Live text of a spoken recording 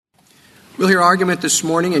We'll hear argument this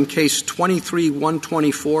morning in Case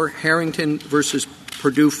 23-124, Harrington versus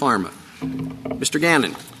Purdue Pharma. Mr.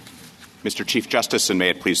 Gannon. Mr. Chief Justice, and may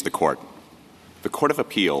it please the Court. The Court of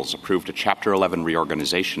Appeals approved a Chapter 11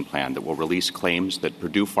 reorganization plan that will release claims that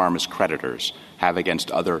Purdue Pharma's creditors have against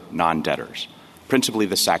other non-debtors, principally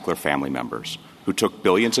the Sackler family members, who took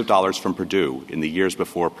billions of dollars from Purdue in the years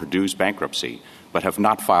before Purdue's bankruptcy, but have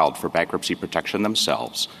not filed for bankruptcy protection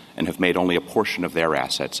themselves and have made only a portion of their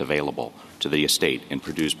assets available to the estate in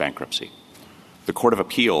Purdue's bankruptcy. The Court of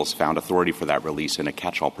Appeals found authority for that release in a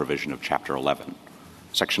catch-all provision of Chapter 11.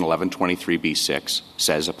 Section 1123b6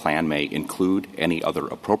 says a plan may include any other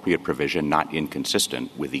appropriate provision not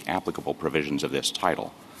inconsistent with the applicable provisions of this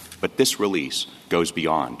title. But this release goes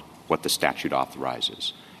beyond what the statute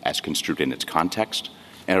authorizes, as construed in its context,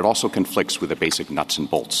 and it also conflicts with the basic nuts and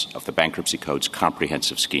bolts of the Bankruptcy Code's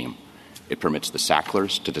comprehensive scheme. It permits the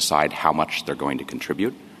Sacklers to decide how much they're going to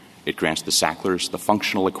contribute. It grants the Sacklers the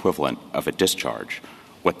functional equivalent of a discharge,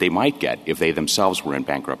 what they might get if they themselves were in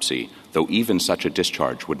bankruptcy, though even such a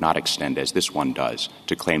discharge would not extend, as this one does,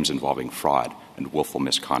 to claims involving fraud and willful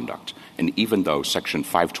misconduct. And even though Section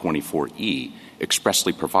 524E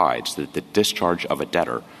expressly provides that the discharge of a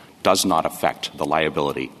debtor does not affect the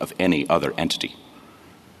liability of any other entity.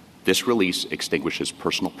 This release extinguishes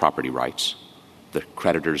personal property rights, the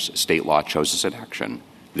creditor's state law choices in action,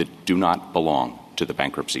 that do not belong to the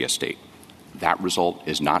bankruptcy estate. That result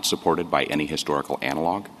is not supported by any historical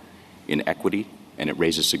analog in equity, and it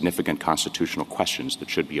raises significant constitutional questions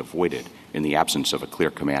that should be avoided in the absence of a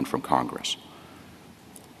clear command from Congress.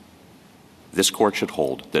 This Court should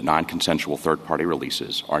hold that non-consensual third-party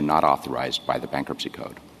releases are not authorized by the Bankruptcy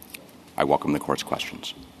Code. I welcome the Court's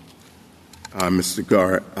questions. Mr.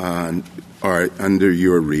 Garr, under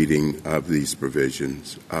your reading of these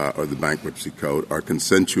provisions or the Bankruptcy Code, are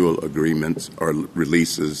consensual agreements or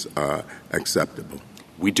releases acceptable?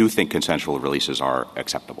 We do think consensual releases are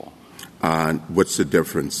acceptable. What's the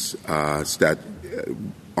difference?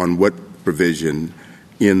 On what provision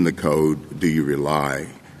in the Code do you rely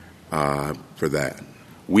for that?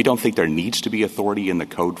 We don't think there needs to be authority in the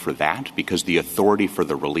Code for that because the authority for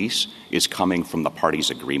the release is coming from the parties'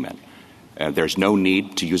 agreement. There's no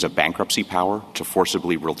need to use a bankruptcy power to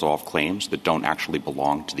forcibly resolve claims that don't actually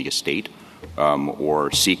belong to the estate or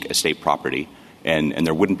seek estate property, and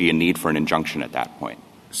there wouldn't be a need for an injunction at that point.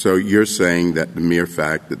 So you're saying that the mere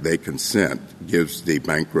fact that they consent gives the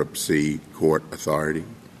bankruptcy court authority?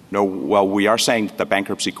 No, well, we are saying that the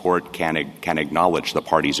bankruptcy court can acknowledge the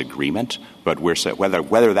parties' agreement, but we're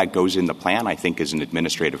whether that goes in the plan, I think, is an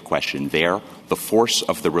administrative question there. The force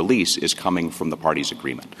of the release is coming from the parties'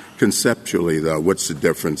 agreement. Conceptually, though, what's the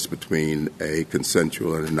difference between a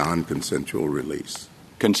consensual and a non-consensual release?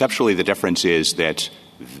 Conceptually, the difference is that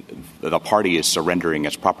the party is surrendering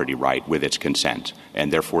its property right with its consent,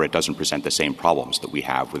 and therefore it doesn't present the same problems that we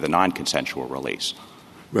have with a non-consensual release.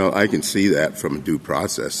 Well, I can see that from a due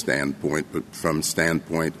process standpoint, but from the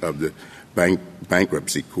standpoint of the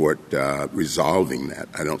bankruptcy court resolving that,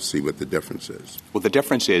 I don't see what the difference is. Well, the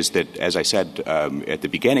difference is that, as I said at the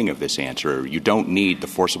beginning of this answer, you don't need the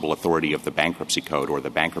forcible authority of the Bankruptcy Code or the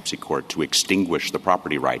bankruptcy court to extinguish the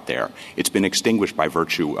property right there. It's been extinguished by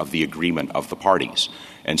virtue of the agreement of the parties.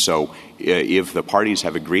 And so if the parties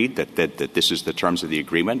have agreed that this is the terms of the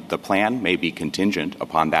agreement, the plan may be contingent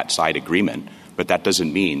upon that side agreement, but that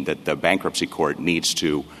doesn't mean that the bankruptcy court needs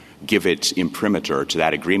to give its imprimatur to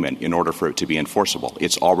that agreement in order for it to be enforceable.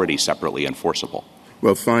 It's already separately enforceable.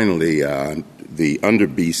 Well, finally, the under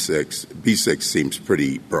B6 seems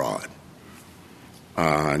pretty broad.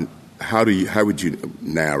 How would you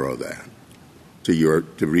narrow that to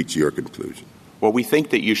reach your conclusion? Well, we think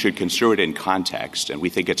that you should construe it in context, and we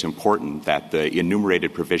think it's important that the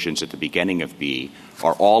enumerated provisions at the beginning of B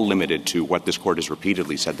are all limited to what this Court has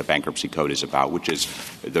repeatedly said the Bankruptcy Code is about, which is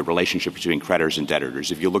the relationship between creditors and debtors.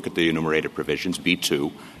 If you look at the enumerated provisions,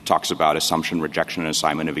 B2 talks about assumption, rejection, and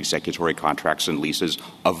assignment of executory contracts and leases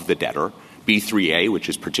of the debtor. B3A, which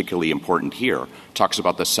is particularly important here, talks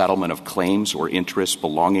about the settlement of claims or interests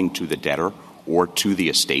belonging to the debtor or to the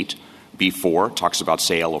estate. B4 talks about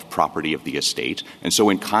sale of property of the estate. And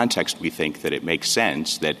so in context, we think that it makes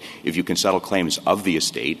sense that if you can settle claims of the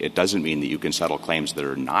estate, it doesn't mean that you can settle claims that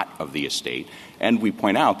are not of the estate. And we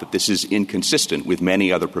point out that this is inconsistent with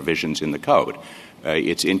many other provisions in the Code.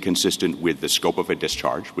 It's inconsistent with the scope of a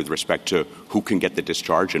discharge with respect to who can get the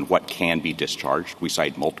discharge and what can be discharged. We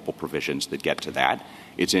cite multiple provisions that get to that.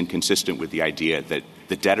 It's inconsistent with the idea that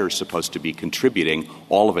the debtor is supposed to be contributing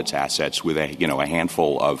all of its assets with a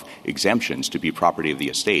handful of exemptions to be property of the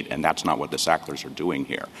estate, and that's not what the Sacklers are doing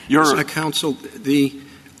here. Counsel,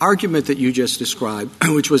 argument that you just described,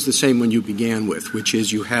 which was the same one you began with, which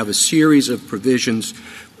is you have a series of provisions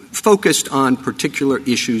focused on particular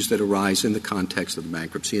issues that arise in the context of the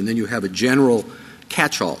bankruptcy, and then you have a general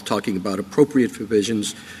catch-all talking about appropriate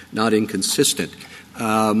provisions, not inconsistent.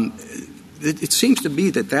 It seems to me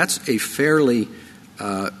that that's a fairly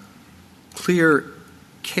clear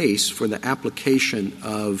case for the application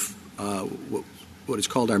of what is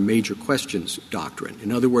called our major questions doctrine.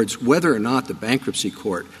 In other words, whether or not the bankruptcy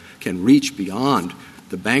court can reach beyond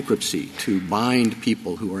the bankruptcy to bind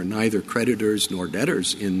people who are neither creditors nor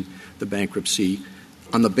debtors in the bankruptcy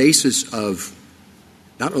on the basis of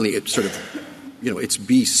not only it's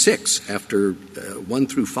B6 after 1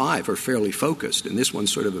 through 5 are fairly focused, and this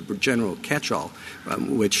one's sort of a general catch-all,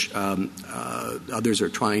 which others are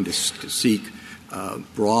trying to seek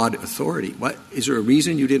broad authority. Is there a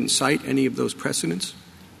reason you didn't cite any of those precedents?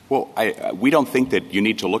 Well, we don't think that you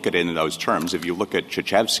need to look at it in those terms. If you look at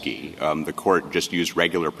Krzyzewski, the court just used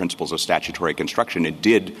regular principles of statutory construction. It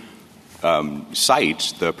did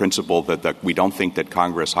cite the principle that we don't think that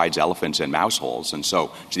Congress hides elephants in mouse holes. And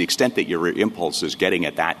so to the extent that your impulse is getting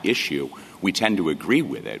at that issue, we tend to agree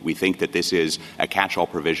with it. We think that this is a catch-all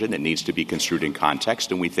provision that needs to be construed in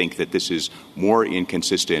context, and we think that this is more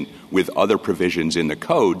inconsistent with other provisions in the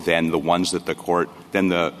code than the ones that the court than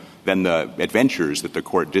the adventures that the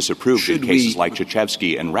court disapproved in cases like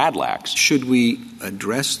Krzyzewski and Radlax. Should we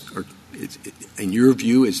address, or in your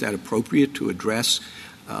view, is that appropriate to address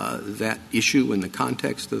that issue in the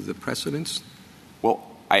context of the precedents? Well,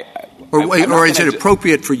 or is it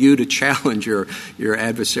appropriate for you to challenge your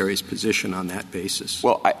adversary's position on that basis?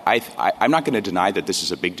 Well, I'm not going to deny that this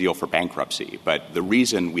is a big deal for bankruptcy, but the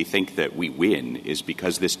reason we think that we win is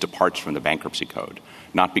because this departs from the Bankruptcy Code,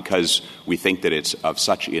 not because we think that it's of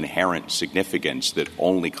such inherent significance that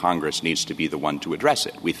only Congress needs to be the one to address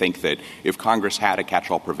it. We think that if Congress had a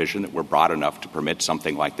catch-all provision that were broad enough to permit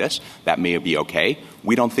something like this, that may be okay.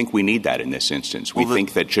 We don't think we need that in this instance. We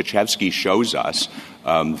think that Krzyzewski shows us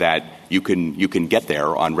that you can get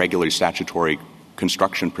there on regular statutory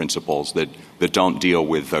construction principles that don't deal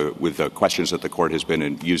with the questions that the court has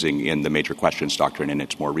been using in the major questions doctrine in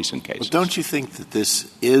its more recent cases. Well, don't you think that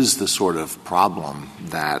this is the sort of problem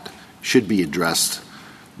that should be addressed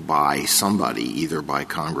by somebody, either by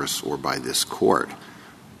Congress or by this court?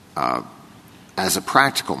 As a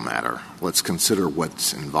practical matter, let's consider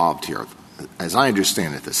what's involved here. As I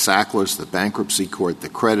understand it, the Sacklers, the Bankruptcy Court, the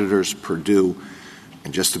creditors, Purdue,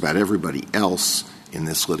 and just about everybody else in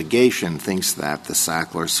this litigation thinks that the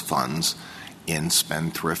Sacklers' funds in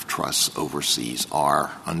spendthrift trusts overseas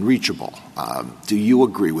are unreachable. Do you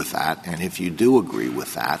agree with that? And if you do agree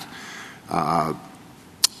with that,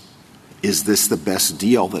 is this the best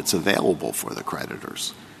deal that's available for the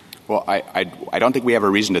creditors? Well, I don't think we have a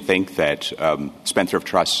reason to think that spendthrift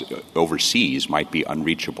trusts overseas might be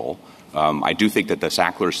unreachable. I do think that the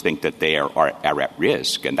Sacklers think that they are at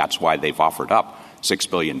risk, and that's why they've offered up $6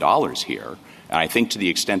 billion here. And I think to the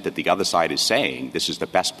extent that the other side is saying this is the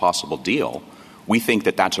best possible deal, we think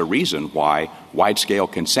that that's a reason why wide-scale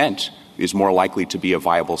consent is more likely to be a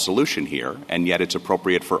viable solution here, and yet it's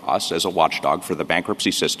appropriate for us as a watchdog for the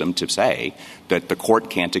bankruptcy system to say that the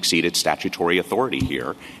court can't exceed its statutory authority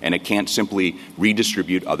here, and it can't simply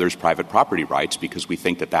redistribute others' private property rights because we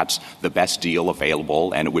think that that's the best deal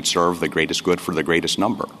available and it would serve the greatest good for the greatest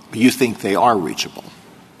number. You think they are reachable?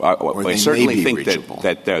 I certainly think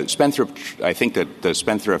that the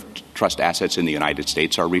spendthrift trust assets in the United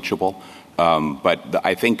States are reachable, but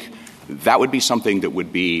I think that would be something that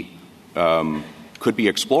would be could be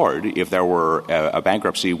explored if there were a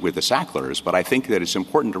bankruptcy with the Sacklers. But I think that it's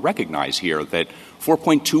important to recognize here that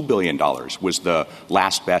 $4.2 billion was the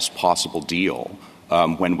last best possible deal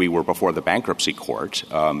when we were before the bankruptcy court,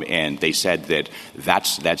 and they said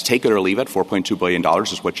that's take it or leave it. $4.2 billion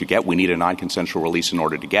is what you get. We need a non-consensual release in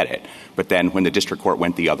order to get it. But then when the district court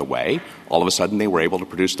went the other way, all of a sudden they were able to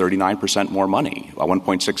produce 39% more money,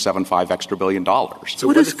 $1.675 extra billion. So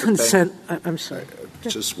what is consent? I'm sorry.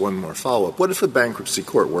 Just one more follow-up. What if the bankruptcy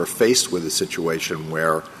court were faced with a situation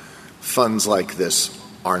where funds like this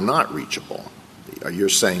are not reachable? You're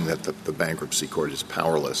saying that the bankruptcy court is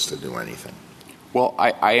powerless to do anything. Well,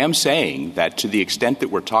 I am saying that to the extent that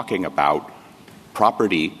we're talking about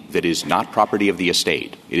property that is not property of the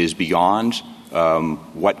estate, it is beyond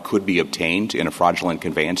what could be obtained in a fraudulent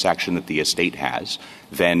conveyance action that the estate has,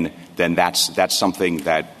 then that's something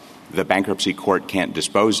that the bankruptcy court can't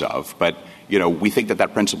dispose of. But we think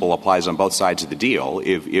that principle applies on both sides of the deal.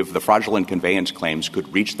 If the fraudulent conveyance claims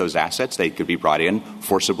could reach those assets, they could be brought in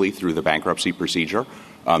forcibly through the bankruptcy procedure.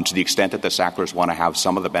 To the extent that the Sacklers want to have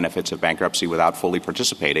some of the benefits of bankruptcy without fully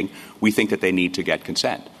participating, we think that they need to get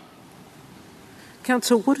consent.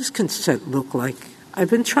 Counsel, what does consent look like? I've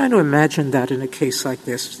been trying to imagine that in a case like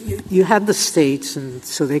this. You had the states, and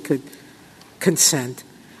so they could consent.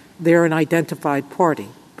 They're an identified party,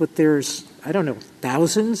 but there's, I don't know,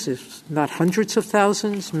 thousands, if not hundreds of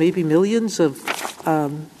thousands, maybe millions of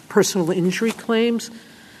personal injury claims.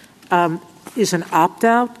 Is an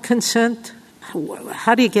opt-out consent?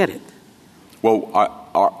 How do you get it? Well,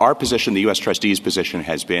 our position, the U.S. trustee's position,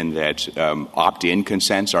 has been that opt-in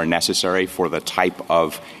consents are necessary for the type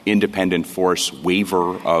of independent force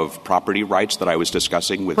waiver of property rights that I was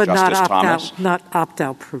discussing with Justice Thomas. Not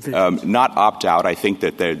opt-out provisions. Not opt-out. I think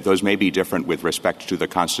that those may be different with respect to the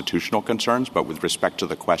constitutional concerns, but with respect to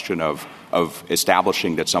the question of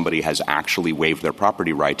establishing that somebody has actually waived their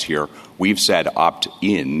property rights here, we've said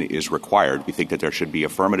opt-in is required. We think that there should be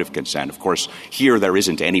affirmative consent. Of course, here there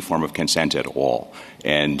isn't any form of consent at all.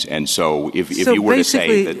 And so if you were to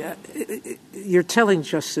say that you're telling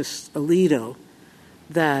Justice Alito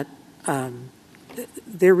that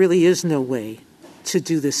there really is no way to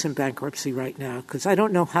do this in bankruptcy right now, because I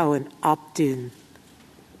don't know how an opt-in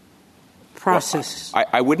process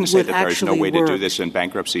I wouldn't say that there's no way work. to do this in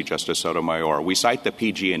bankruptcy, Justice Sotomayor. We cite the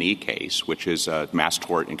PG&E case, which is a mass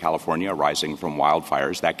tort in California arising from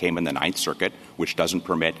wildfires. That came in the Ninth Circuit, which doesn't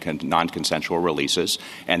permit non-consensual releases,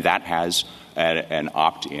 and that has an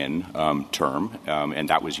opt-in term, and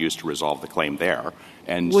that was used to resolve the claim there.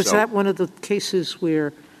 And was that one of the cases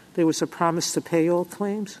where there was a promise to pay all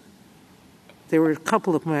claims? There were a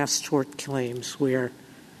couple of mass tort claims where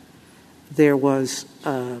there was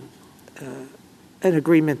an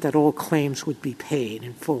agreement that all claims would be paid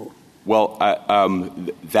in full. Well,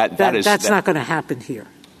 that's not going to happen here.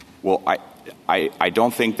 Well, I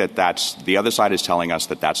don't think that's the other side is telling us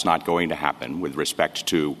that that's not going to happen with respect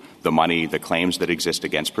to the money, the claims that exist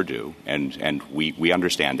against Purdue, and we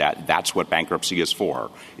understand that. That's what bankruptcy is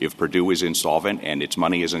for. If Purdue is insolvent and its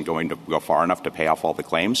money isn't going to go far enough to pay off all the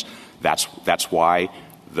claims, that's why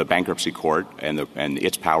the bankruptcy court and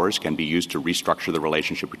its powers can be used to restructure the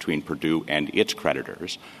relationship between Purdue and its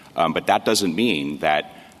creditors. But that doesn't mean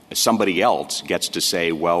that somebody else gets to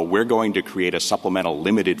say, well, we're going to create a supplemental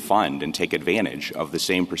limited fund and take advantage of the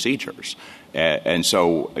same procedures. And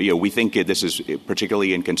so, we think this is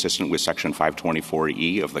particularly inconsistent with Section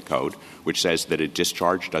 524E of the Code, which says that a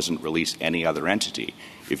discharge doesn't release any other entity.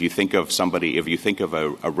 If you think of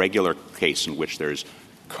a regular case in which there's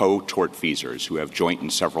co-tortfeasors who have joint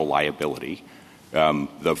and several liability,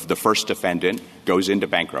 the first defendant goes into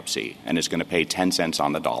bankruptcy and is going to pay 10 cents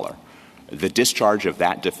on the dollar. The discharge of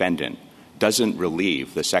that defendant doesn't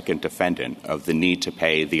relieve the second defendant of the need to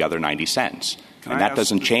pay the other 90 cents. And that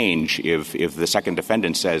doesn't change if the second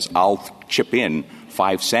defendant says, I'll chip in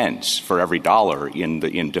 5 cents for every dollar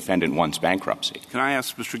in defendant one's bankruptcy. Can I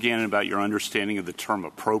ask Mr. Gannon about your understanding of the term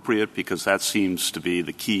appropriate? Because that seems to be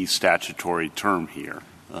the key statutory term here,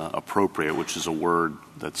 appropriate, which is a word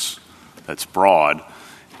that's broad.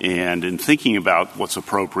 And in thinking about what's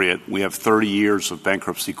appropriate, we have 30 years of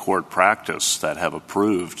bankruptcy court practice that have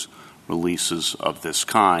approved releases of this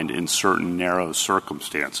kind in certain narrow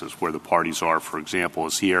circumstances where the parties are, for example,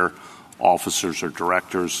 as here, officers or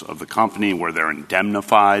directors of the company where they're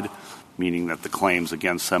indemnified, meaning that the claims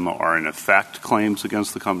against them are in effect claims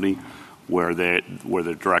against the company, where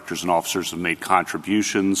the directors and officers have made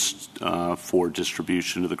contributions for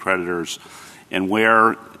distribution to the creditors, and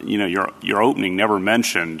where, your opening never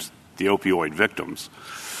mentioned the opioid victims.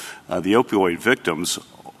 The opioid victims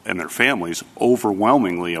and their families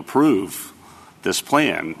overwhelmingly approve this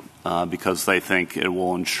plan because they think it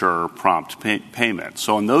will ensure prompt payment.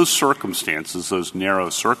 So in those circumstances, those narrow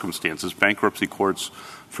circumstances, bankruptcy courts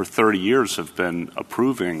for 30 years have been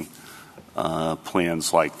approving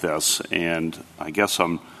plans like this. And I guess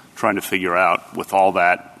I'm trying to figure out, with all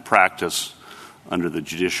that practice under the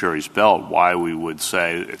judiciary's belt, why we would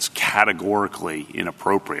say it's categorically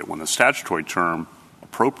inappropriate when the statutory term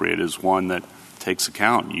appropriate is one that takes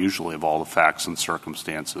account usually of all the facts and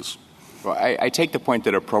circumstances. Well, I take the point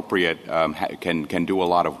that appropriate can do a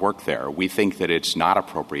lot of work there. We think that it's not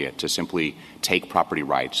appropriate to simply take property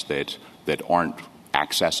rights that aren't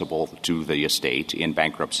accessible to the estate in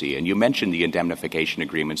bankruptcy. And you mentioned the indemnification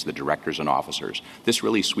agreements, the directors and officers. This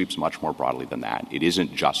really sweeps much more broadly than that. It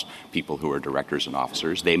isn't just people who are directors and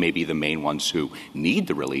officers. They may be the main ones who need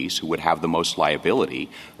the release, who would have the most liability.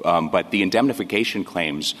 But the indemnification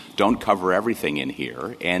claims don't cover everything in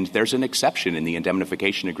here. And there's an exception in the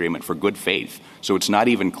indemnification agreement for good faith. So it's not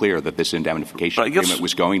even clear that this indemnification agreement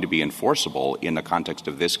was going to be enforceable in the context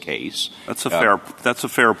of this case. That's a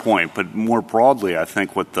fair point. But more broadly, I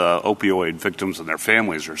think what the opioid victims and their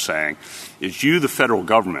families are saying is you, the federal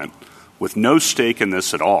government, with no stake in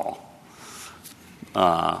this at all,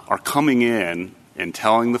 are coming in and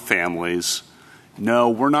telling the families, no,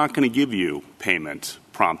 we're not going to give you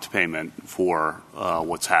prompt payment for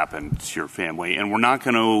what's happened to your family, and we're not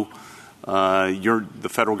going to the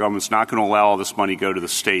federal government's not going to allow all this money go to the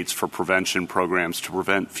states for prevention programs to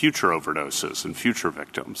prevent future overdoses and future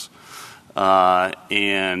victims.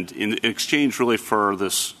 And in exchange really for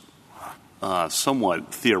this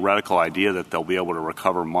somewhat theoretical idea that they'll be able to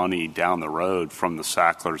recover money down the road from the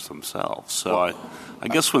Sacklers themselves. So I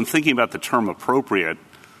guess when thinking about the term appropriate,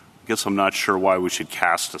 I guess I'm not sure why we should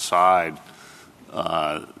cast aside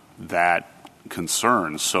that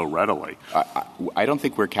concern so readily. I don't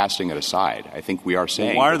think we're casting it aside. I think we are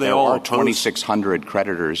saying why are they all 2,600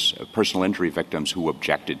 creditors, personal injury victims who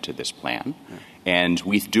objected to this plan. Yeah. And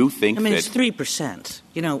we do think that... it's 3%.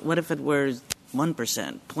 What if it were 1%,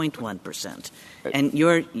 0.1%? And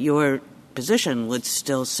your position would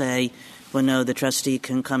still say, well, no, the trustee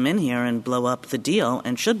can come in here and blow up the deal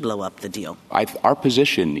and should blow up the deal. Our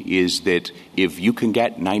position is that if you can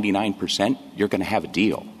get 99%, you're going to have a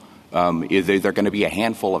deal. There are going to be a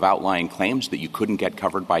handful of outlying claims that you couldn't get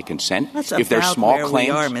covered by consent. That's if they're small where claims,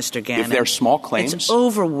 we are, Mr. Gannon. If they're small claims, it's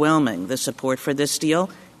overwhelming, the support for this deal.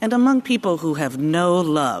 And among people who have no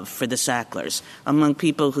love for the Sacklers, among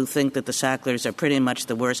people who think that the Sacklers are pretty much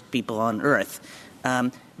the worst people on earth,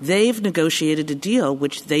 they've negotiated a deal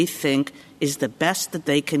which they think is the best that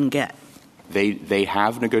they can get. They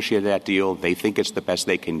have negotiated that deal. They think it's the best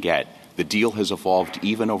they can get. The deal has evolved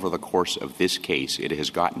even over the course of this case. It has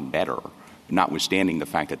gotten better, notwithstanding the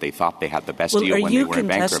fact that they thought they had the best deal when they were in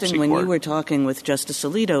bankruptcy court. When you were talking with Justice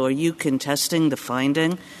Alito, are you contesting the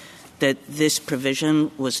finding that this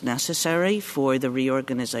provision was necessary for the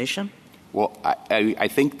reorganization? Well, I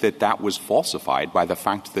think that was falsified by the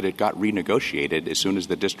fact that it got renegotiated as soon as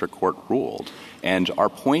the district court ruled. And our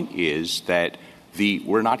point is that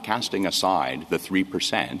we're not casting aside the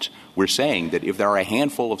 3%. We're saying that if there are a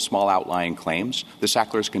handful of small outlying claims, the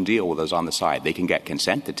Sacklers can deal with those on the side. They can get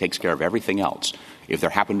consent that takes care of everything else. If there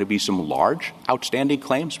happen to be some large outstanding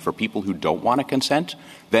claims for people who don't want to consent,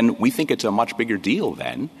 then we think it's a much bigger deal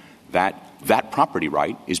then that property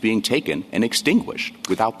right is being taken and extinguished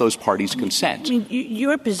without those parties' consent.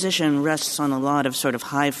 Your position rests on a lot of sort of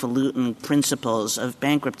highfalutin principles of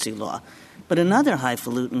bankruptcy law. But another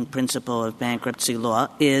highfalutin principle of bankruptcy law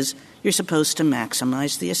is you're supposed to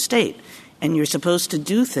maximize the estate, and you're supposed to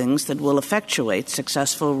do things that will effectuate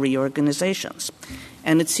successful reorganizations.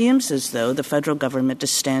 And it seems as though the federal government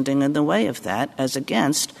is standing in the way of that as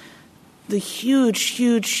against the huge,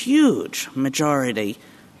 huge, huge majority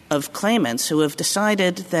of claimants who have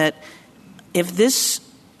decided that if this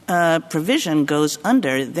provision goes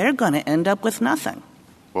under, they're going to end up with nothing.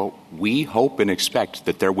 Well, we hope and expect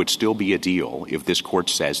that there would still be a deal if this court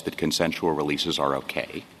says that consensual releases are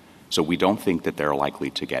okay. So we don't think that they're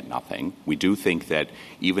likely to get nothing. We do think that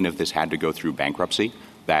even if this had to go through bankruptcy,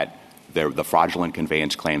 that the fraudulent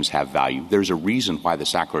conveyance claims have value. There's a reason why the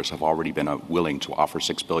Sacklers have already been willing to offer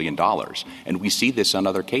 $6 billion. And we see this in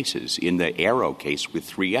other cases. In the Arrow case with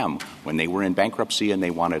 3M, when they were in bankruptcy and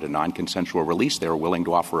they wanted a non-consensual release, they were willing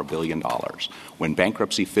to offer $1 billion. When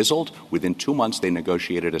bankruptcy fizzled, within 2 months they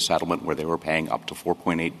negotiated a settlement where they were paying up to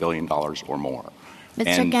 $4.8 billion or more.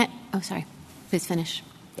 Sorry. Please finish.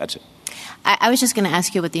 That's it. I was just going to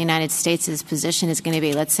ask you what the United States' position is going to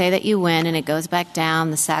be. Let's say that you win and it goes back down.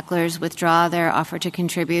 The Sacklers withdraw their offer to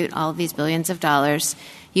contribute all of these billions of dollars.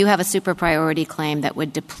 You have a super priority claim that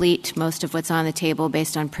would deplete most of what's on the table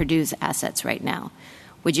based on Purdue's assets right now.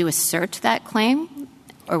 Would you assert that claim,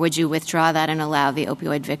 or would you withdraw that and allow the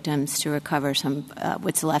opioid victims to recover some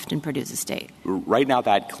what's left in Purdue's estate? Right now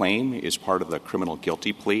that claim is part of the criminal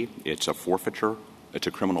guilty plea. It's a forfeiture. It's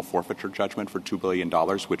a criminal forfeiture judgment for $2 billion,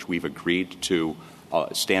 which we've agreed to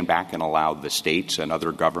stand back and allow the states and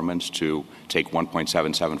other governments to take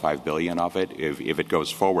 $1.775 billion of it if it goes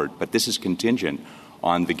forward. But this is contingent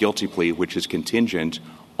on the guilty plea, which is contingent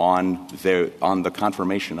on the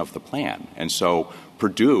confirmation of the plan. And so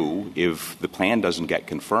Purdue, if the plan doesn't get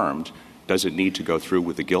confirmed, does it need to go through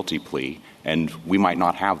with a guilty plea? And we might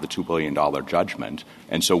not have the $2 billion judgment.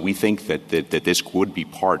 And so we think that this would be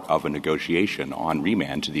part of a negotiation on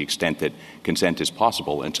remand to the extent that consent is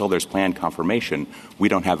possible. Until there's planned confirmation, we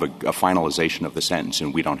don't have a finalization of the sentence,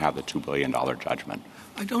 and we don't have the $2 billion judgment.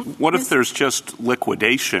 What if there's just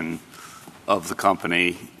liquidation of the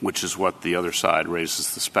company, which is what the other side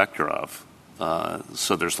raises the specter of?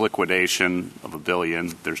 So there's liquidation of $1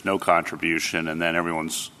 billion, there's no contribution, and then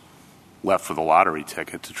everyone's left with a lottery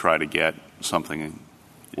ticket to try to get something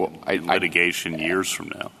in litigation years from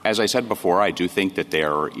now. As I said before, I do think that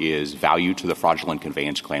there is value to the fraudulent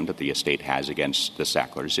conveyance claim that the estate has against the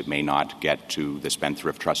Sacklers. It may not get to the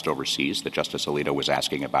spendthrift trust overseas that Justice Alito was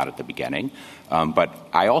asking about at the beginning. But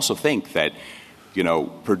I also think that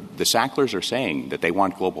the Sacklers are saying that they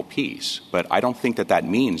want global peace, but I don't think that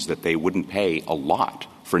means that they wouldn't pay a lot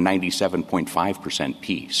for 97.5%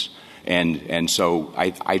 peace. And so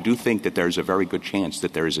I do think that there's a very good chance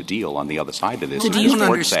that there is a deal on the other side of this. I don't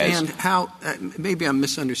understand how maybe I'm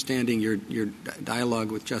misunderstanding your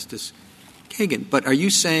dialogue with Justice Kagan, but are you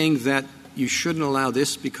saying that you shouldn't allow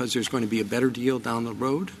this because there's going to be a better deal down the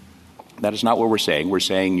road? That is not what we're saying. We're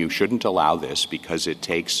saying you shouldn't allow this because it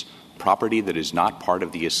takes property that is not part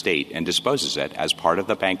of the estate and disposes it as part of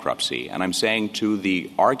the bankruptcy. And I'm saying to the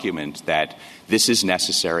argument that this is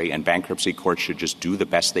necessary and bankruptcy courts should just do the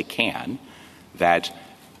best they can, that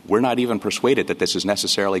we're not even persuaded that this is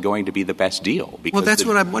necessarily going to be the best deal. Well, that's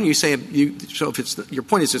what I'm wondering. You say, so if your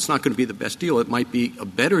point is it's not going to be the best deal, it might be a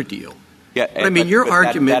better deal. Yeah, but, I mean, your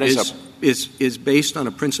argument is based on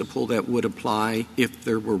a principle that would apply if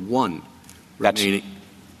there were one remaining.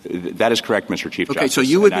 That is correct, Mr. Chief Justice. Okay, so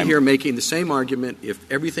you would be here making the same argument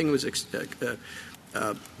if everything was as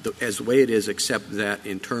the way it is, except that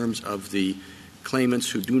in terms of the claimants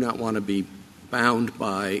who do not want to be bound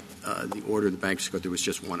by the order of the Bankruptcy Code, there was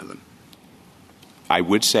just one of them. I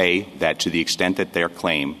would say that to the extent that their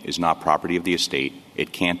claim is not property of the estate,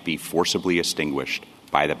 it can't be forcibly extinguished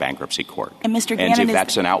by the bankruptcy court. And Mr. Gannon, and if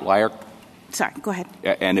that's an outlier, sorry, go ahead.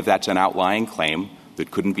 And if that's an outlying claim that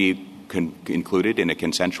couldn't be included in a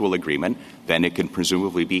consensual agreement, then it can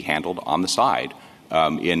presumably be handled on the side.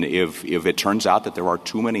 If it turns out that there are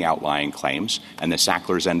too many outlying claims and the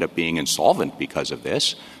Sacklers end up being insolvent because of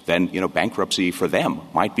this, then bankruptcy for them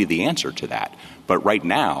might be the answer to that. But right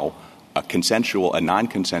now, a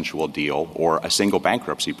non-consensual deal or a single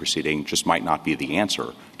bankruptcy proceeding just might not be the answer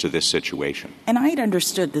to this situation. And I had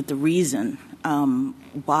understood that the reason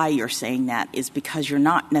why you're saying that is because you're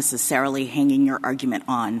not necessarily hanging your argument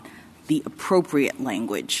on the appropriate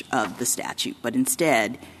language of the statute, but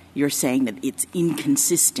instead you're saying that it's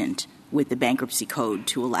inconsistent with the Bankruptcy Code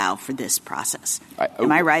to allow for this process.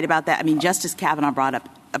 Am I right about that? I mean, Justice Kavanaugh brought up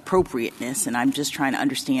appropriateness, and I'm just trying to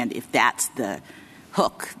understand if that's the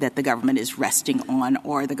hook that the government is resting on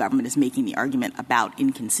or the government is making the argument about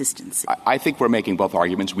inconsistency. I think we're making both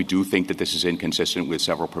arguments. We do think that this is inconsistent with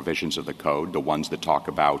several provisions of the Code, the ones that talk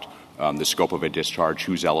about the scope of a discharge,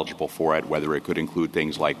 who's eligible for it, whether it could include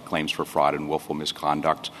things like claims for fraud and willful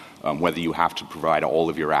misconduct, whether you have to provide all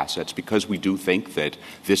of your assets, because we do think that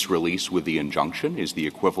this release with the injunction is the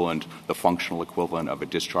equivalent, the functional equivalent of a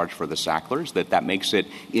discharge for the Sacklers, that makes it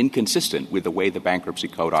inconsistent with the way the Bankruptcy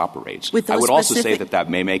Code operates. I would also say that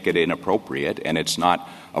may make it inappropriate, and it's not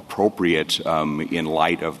appropriate in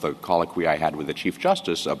light of the colloquy I had with the Chief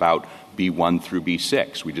Justice about B1 through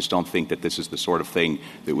B6. We just don't think that this is the sort of thing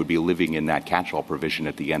that would be living in that catch-all provision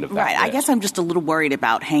at the end of that Right. list. I guess I'm just a little worried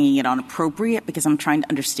about hanging it on appropriate because I'm trying to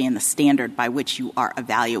understand the standard by which you are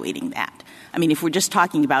evaluating that. I mean, if we're just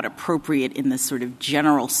talking about appropriate in the sort of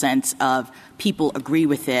general sense of people agree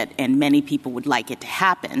with it and many people would like it to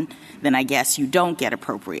happen, then I guess you don't get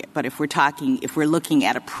appropriate. But if we're looking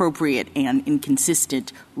at appropriate and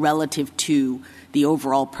inconsistent relative to the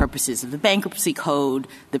overall purposes of the Bankruptcy Code,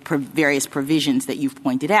 the various provisions that you've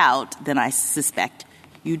pointed out, then I suspect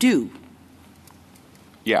you do.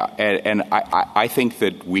 Yeah, and I think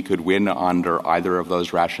that we could win under either of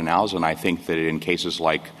those rationales, and I think that in cases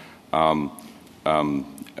like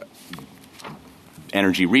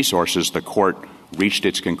energy resources, the court reached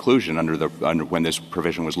its conclusion when this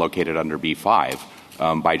provision was located under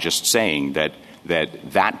B5 by just saying that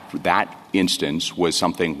instance was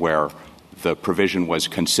something where the provision was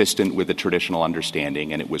consistent with the traditional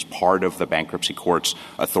understanding and it was part of the bankruptcy court's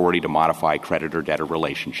authority to modify creditor-debtor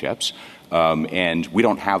relationships. And we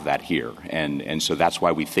don't have that here. And so that's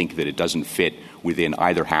why we think that it doesn't fit within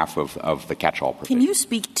either half of the catch-all provision. Can you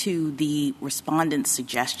speak to the respondent's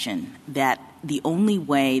suggestion that the only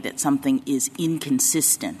way that something is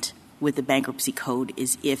inconsistent with the Bankruptcy Code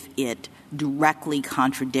is if it directly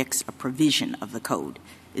contradicts a provision of the code?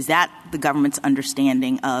 Is that the government's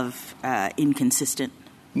understanding of inconsistent?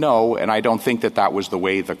 No, and I don't think that was the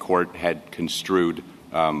way the court had construed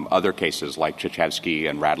other cases like Chichevsky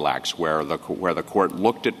and Radlax, where the court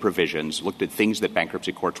looked at provisions, looked at things that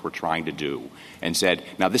bankruptcy courts were trying to do, and said,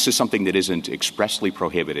 now this is something that isn't expressly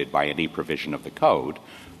prohibited by any provision of the code,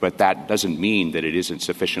 but that doesn't mean that it isn't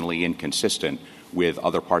sufficiently inconsistent with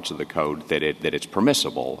other parts of the code that it's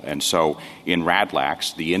permissible. And so in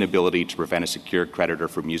Radlax, the inability to prevent a secured creditor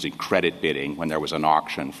from using credit bidding when there was an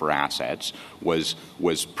auction for assets was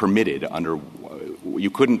permitted under – you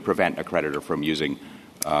couldn't prevent a creditor from using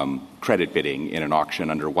credit bidding in an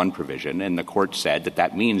auction under one provision, and the court said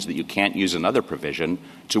that means that you can't use another provision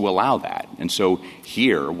to allow that. And so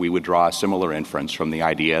here we would draw a similar inference from the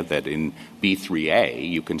idea that in B3A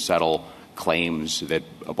you can settle claims that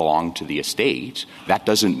belong to the estate. That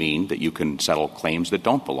doesn't mean that you can settle claims that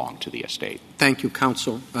don't belong to the estate. Thank you,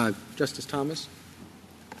 counsel. Justice Thomas?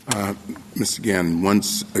 Mr. Gann,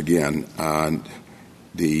 once again,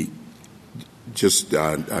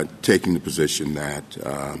 taking the position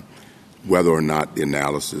that whether or not the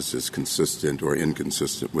analysis is consistent or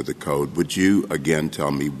inconsistent with the code, would you again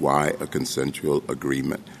tell me why a consensual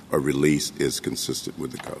agreement or release is consistent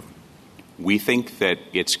with the code? We think that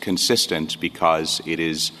it's consistent because it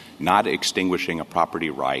is not extinguishing a property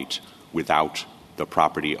right without the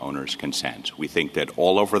property owner's consent. We think that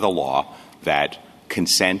all over the law that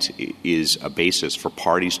consent is a basis for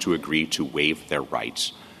parties to agree to waive their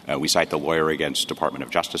rights. We cite the Lawyer Against Department of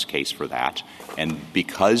Justice case for that. And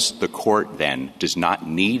because the court then does not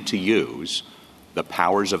need to use the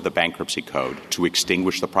powers of the Bankruptcy Code to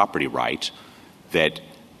extinguish the property right, that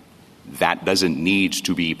doesn't need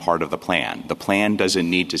to be part of the plan. The plan doesn't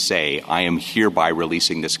need to say, I am hereby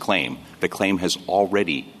releasing this claim. The claim has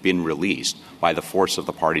already been released by the force of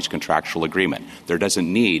the party's contractual agreement. There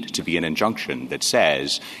doesn't need to be an injunction that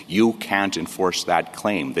says you can't enforce that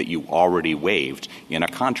claim that you already waived in a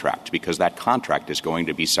contract, because that contract is going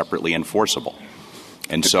to be separately enforceable.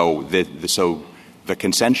 And so the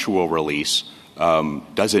consensual release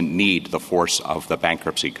doesn't need the force of the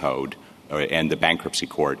Bankruptcy Code and the bankruptcy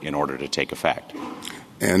court in order to take effect.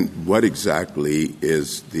 And what exactly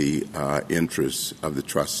is the interest of the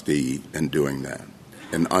trustee in doing that,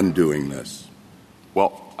 in undoing this?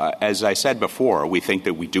 Well, as I said before, we think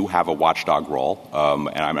that we do have a watchdog role,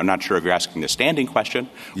 and I'm not sure if you're asking the standing question.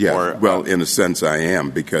 Yeah, well, in a sense I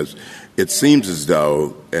am, because it seems as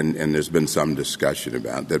though, and there's been some discussion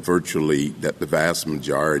about that that the vast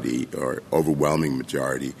majority or overwhelming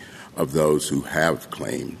majority of those who have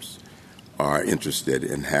claims are interested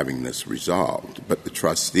in having this resolved. But the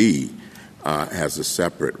trustee has a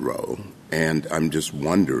separate role, and I'm just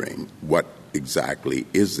wondering what exactly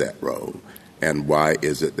is that role, and why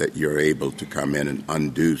is it that you're able to come in and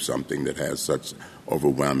undo something that has such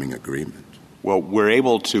overwhelming agreement? Well, we're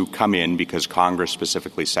able to come in because Congress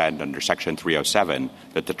specifically said under Section 307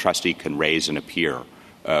 that the trustee can raise and appear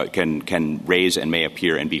can raise and may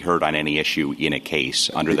appear and be heard on any issue in a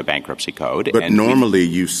case under the Bankruptcy Code. But normally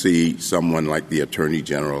you see someone like the Attorney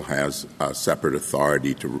General has separate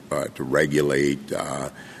authority to regulate,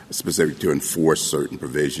 specific to enforce certain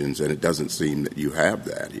provisions, and it doesn't seem that you have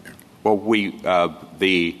that here. Well,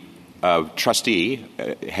 the trustee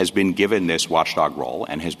has been given this watchdog role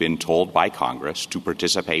and has been told by Congress to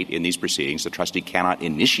participate in these proceedings. The trustee cannot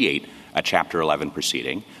initiate a Chapter 11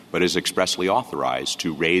 proceeding, but is expressly authorized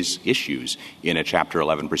to raise issues in a Chapter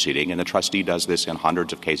 11 proceeding, and the trustee does this in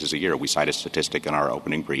hundreds of cases a year. We cite a statistic in our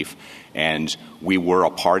opening brief, and we were a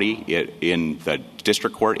party in the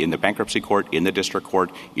district court, in the bankruptcy court, in the district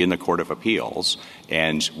court, in the Court of Appeals,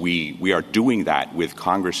 and we are doing that with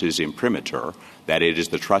Congress's imprimatur that it is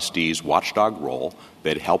the trustee's watchdog role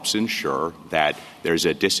that helps ensure that there's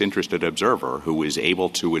a disinterested observer who is able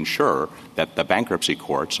to ensure that the bankruptcy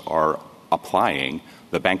courts are applying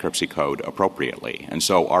the Bankruptcy Code appropriately. And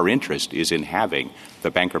so our interest is in having the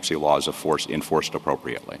bankruptcy laws enforced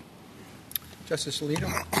appropriately. Justice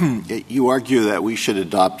Alito? You argue that we should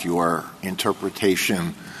adopt your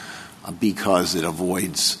interpretation because it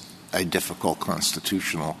avoids a difficult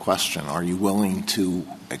constitutional question. Are you willing to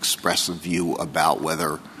express a view about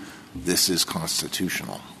whether this is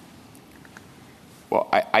constitutional? Well,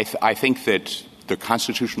 I think that the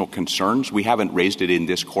constitutional concerns, we haven't raised it in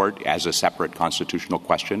this court as a separate constitutional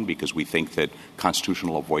question because we think that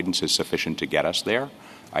constitutional avoidance is sufficient to get us there.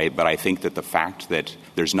 But I think that the fact that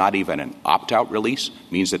there's not even an opt-out release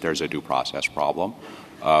means that there's a due process problem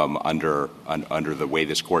under the way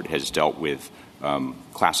this court has dealt with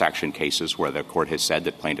class action cases where the court has said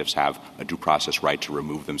that plaintiffs have a due process right to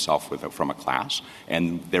remove themselves from a class.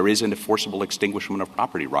 And there is an enforceable extinguishment of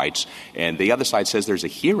property rights. And the other side says there's a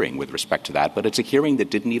hearing with respect to that, but it's a hearing that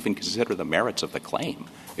didn't even consider the merits of the claim.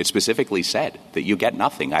 It specifically said that you get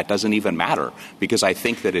nothing. That doesn't even matter, because I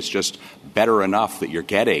think that it's just better enough that you're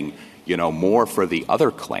getting more for the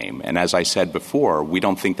other claim. And as I said before, we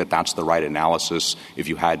don't think that that's the right analysis if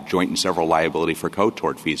you had joint and several liability for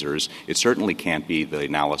co-tortfeasors. It certainly can't be the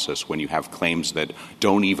analysis when you have claims that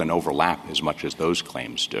don't even overlap as much as those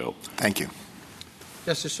claims do. Thank you.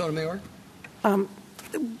 Justice Sotomayor?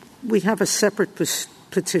 We have a separate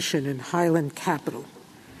petition in Highland Capital.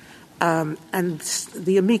 And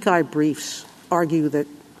the amici briefs argue that,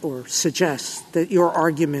 or suggest that your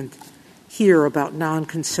argument here about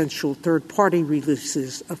non-consensual third-party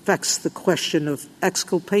releases affects the question of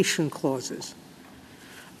exculpation clauses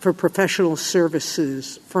for professional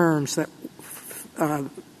services firms that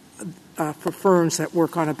for firms that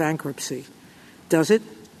work on a bankruptcy. Does it?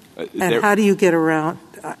 And how do you get around?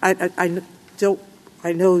 I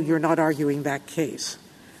know you're not arguing that case,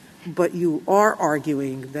 but you are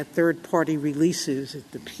arguing that third-party releases, it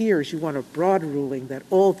appears you want a broad ruling that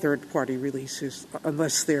all third-party releases,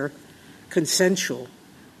 unless they're consensual,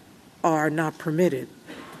 are not permitted.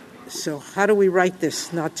 So how do we write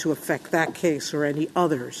this not to affect that case or any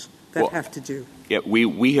others that have to do? Yeah,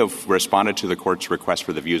 we have responded to the court's request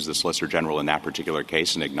for the views of the Solicitor General in that particular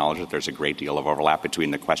case and acknowledge that there's a great deal of overlap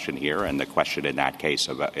between the question here and the question in that case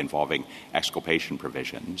involving exculpation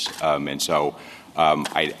provisions. And so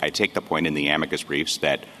I take the point in the amicus briefs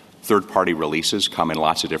that third-party releases come in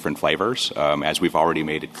lots of different flavors. As we've already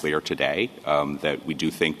made it clear today, that we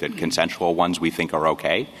do think that consensual ones we think are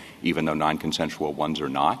okay, even though non-consensual ones are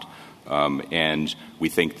not. And we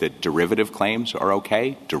think that derivative claims are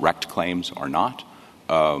okay, direct claims are not,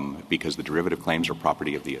 because the derivative claims are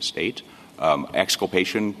property of the estate.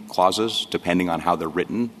 Exculpation clauses, depending on how they're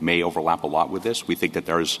written, may overlap a lot with this. We think that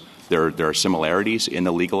there are similarities in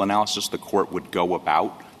the legal analysis. The court would go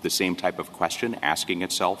about the same type of question, asking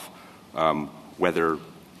itself whether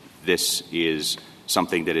this is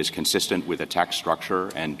something that is consistent with a tax structure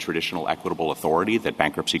and traditional equitable authority that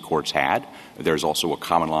bankruptcy courts had. There's also a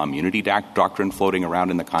common law immunity doctrine floating around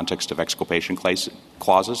in the context of exculpation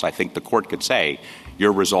clauses. I think the court could say,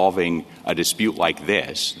 you're resolving a dispute like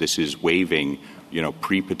this. This is waiving,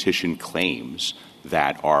 pre-petition claims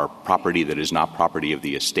that are property that is not property of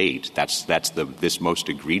the estate. That's this most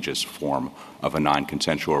egregious form of a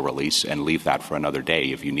non-consensual release, and leave that for another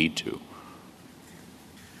day if you need to.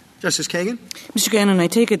 Justice Kagan? Mr. Gannon, I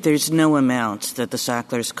take it there's no amount that the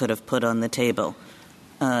Sacklers could have put on the table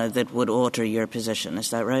that would alter your position.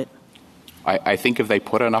 Is that right? I think if they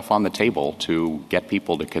put enough on the table to get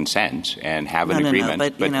people to consent and have an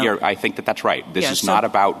agreement. But I think that's right. This is not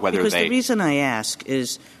about whether because the reason I ask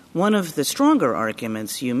is one of the stronger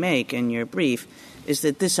arguments you make in your brief is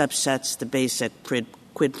that this upsets the basic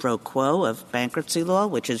quid pro quo of bankruptcy law,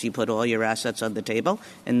 which is you put all your assets on the table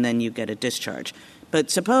and then you get a discharge. But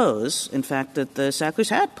suppose, in fact, that the Sacklers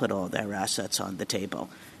had put all their assets on the table.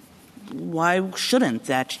 Why shouldn't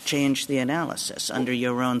that change the analysis under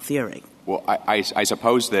your own theory? Well, I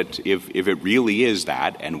suppose that if it really is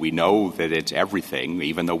that, and we know that it's everything,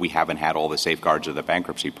 even though we haven't had all the safeguards of the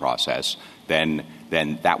bankruptcy process, then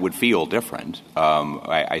that would feel different.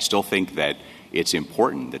 I still think that it's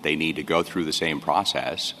important that they need to go through the same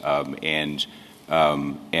process and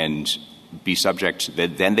be subject,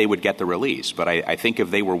 then they would get the release. But I think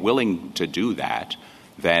if they were willing to do that,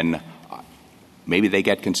 then maybe they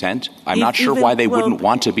get consent. I'm not sure why they wouldn't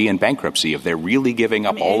want to be in bankruptcy if they're really giving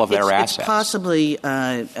up all of their assets. It's possibly,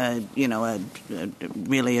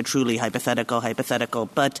 really a truly hypothetical.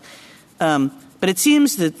 But it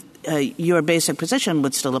seems that your basic position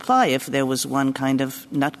would still apply if there was one kind of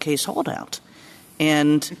nutcase holdout.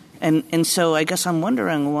 And so I guess I'm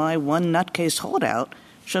wondering why one nutcase holdout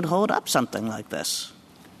should hold up something like this.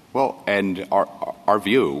 Well, and our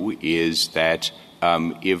view is that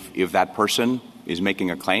if that person is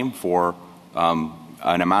making a claim for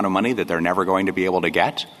an amount of money that they're never going to be able to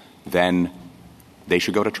get, then they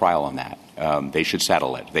should go to trial on that. They should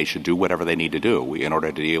settle it. They should do whatever they need to do in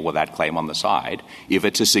order to deal with that claim on the side. If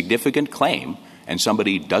it's a significant claim and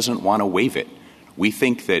somebody doesn't want to waive it, we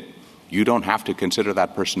think that you don't have to consider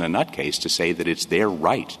that person a nutcase to say that it's their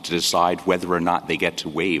right to decide whether or not they get to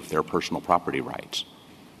waive their personal property rights.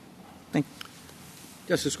 Thank you.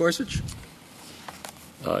 Justice Gorsuch?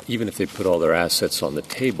 Even if they put all their assets on the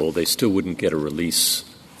table, they still wouldn't get a release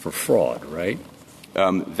for fraud, right?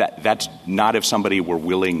 That's not if somebody were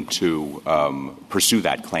willing to pursue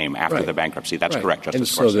that claim after the bankruptcy. That's correct, Justice And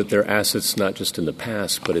so Gorsuch. that their assets, not just in the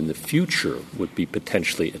past, but in the future, would be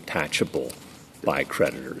potentially attachable by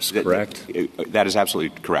creditors, correct? That is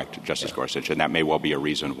absolutely correct, Justice Gorsuch, and that may well be a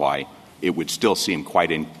reason why it would still seem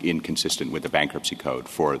quite inconsistent with the Bankruptcy Code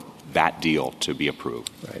for that deal to be approved.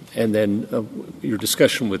 Right. And then your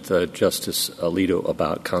discussion with Justice Alito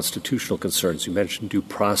about constitutional concerns, you mentioned due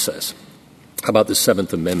process. How about the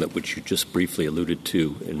Seventh Amendment, which you just briefly alluded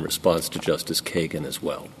to in response to Justice Kagan as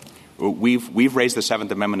well? We've raised the Seventh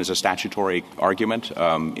Amendment as a statutory argument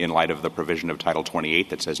in light of the provision of Title 28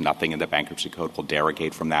 that says nothing in the Bankruptcy Code will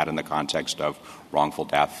derogate from that in the context of wrongful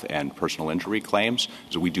death and personal injury claims.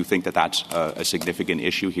 So we do think that that's a significant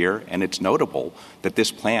issue here. And it's notable that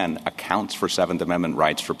this plan accounts for Seventh Amendment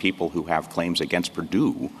rights for people who have claims against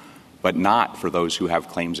Purdue, but not for those who have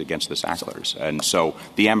claims against the Sacklers. And so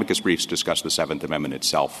the amicus briefs discuss the Seventh Amendment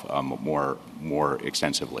itself more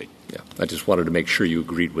extensively. Yeah, I just wanted to make sure you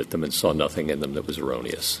agreed with them and saw nothing in them that was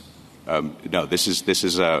erroneous. No, this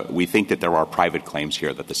is we think that there are private claims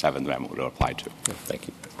here that the Seventh Amendment would apply to. Yeah, thank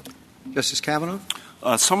you. Justice Kavanaugh?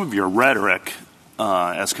 Some of your rhetoric,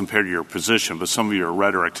 as compared to your position, but some of your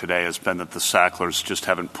rhetoric today has been that the Sacklers just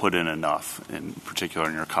haven't put in enough, in particular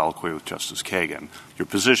in your colloquy with Justice Kagan. Your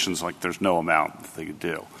position's like there's no amount that they could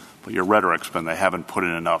do. But your rhetoric's been they haven't put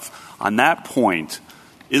in enough. On that point,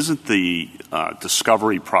 isn't the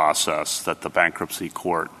discovery process that the Bankruptcy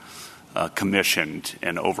Court commissioned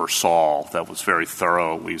and oversaw that was very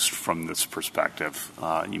thorough, at least from this perspective,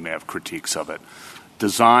 you may have critiques of it,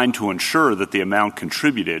 designed to ensure that the amount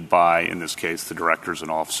contributed by, in this case, the directors and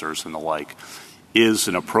officers and the like, is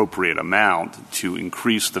an appropriate amount to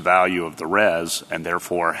increase the value of the res and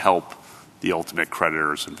therefore help the ultimate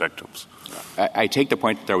creditors and victims? I take the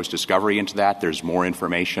point that there was discovery into that. There's more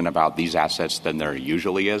information about these assets than there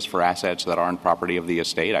usually is for assets that aren't property of the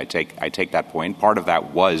estate. I take that point. Part of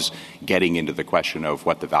that was getting into the question of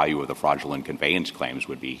what the value of the fraudulent conveyance claims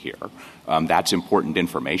would be here. That's important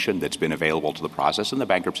information that's been available to the process, and the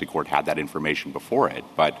Bankruptcy Court had that information before it.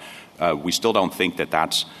 But we still don't think that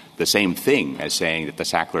that's the same thing as saying that the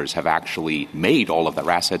Sacklers have actually made all of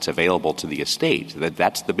their assets available to the estate.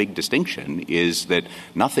 That's the big distinction, is that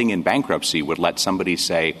nothing in bankruptcy would let somebody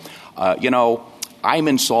say, I'm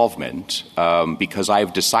insolvent because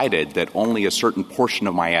I've decided that only a certain portion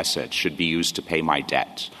of my assets should be used to pay my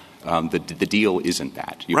debt. The deal isn't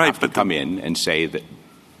that. You have to come in and say that —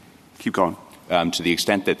 Keep going. To the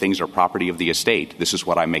extent that things are property of the estate, this is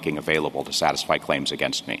what I'm making available to satisfy claims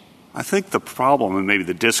against me. I think the problem and maybe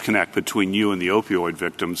the disconnect between you and the opioid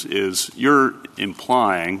victims is you're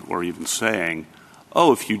implying or even saying,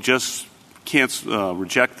 if you just can't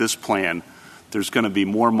reject this plan, there's going to be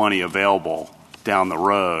more money available down the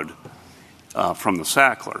road from the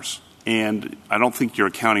Sacklers. And I don't think you're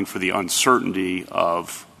accounting for the uncertainty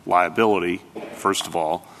of liability, first of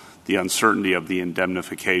all, the uncertainty of the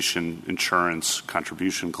indemnification, insurance,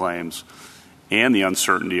 contribution claims, and the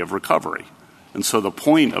uncertainty of recovery. And so the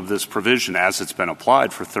point of this provision, as it's been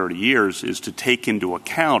applied for 30 years, is to take into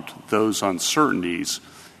account those uncertainties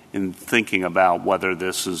in thinking about whether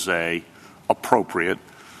this is a appropriate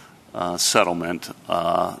settlement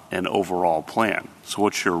and overall plan. So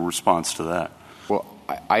what's your response to that? Well,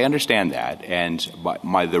 I understand that, and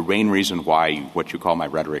the main reason why what you call my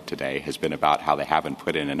rhetoric today has been about how they haven't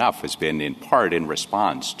put in enough has been in part in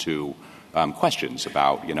response to questions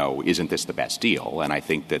about, isn't this the best deal? And I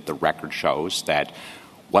think that the record shows that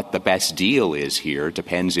what the best deal is here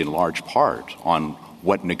depends in large part on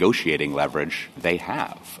what negotiating leverage they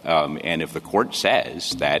have. And if the court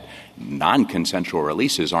says that non-consensual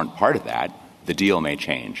releases aren't part of that, the deal may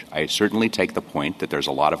change. I certainly take the point that there's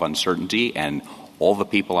a lot of uncertainty, and all the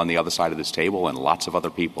people on the other side of this table and lots of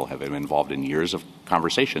other people have been involved in years of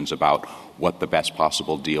conversations about what the best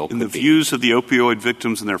possible deal could be. And the views of the opioid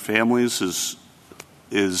victims and their families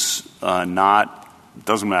doesn't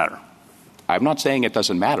matter. I'm not saying it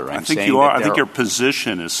doesn't matter. I think you are. I think your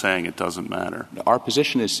position is saying it doesn't matter. Our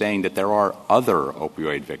position is saying that there are other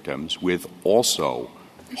opioid victims with also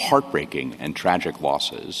heartbreaking and tragic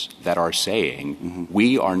losses that are saying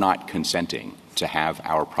we are not consenting to have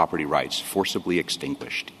our property rights forcibly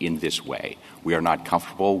extinguished in this way. We are not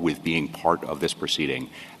comfortable with being part of this proceeding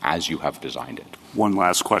as you have designed it. One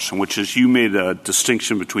last question, which is you made a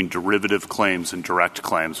distinction between derivative claims and direct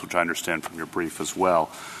claims, which I understand from your brief as well.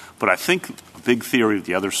 But I think a big theory of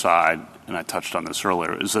the other side, and I touched on this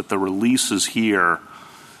earlier, is that the releases here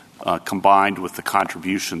combined with the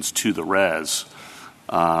contributions to the res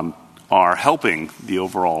are helping the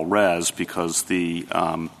overall res because the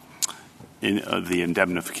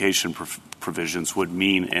indemnification provisions would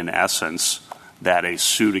mean, in essence, that a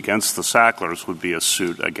suit against the Sacklers would be a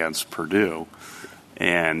suit against Purdue.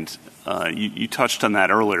 And you touched on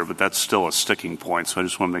that earlier, but that's still a sticking point, so I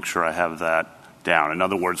just want to make sure I have that down. In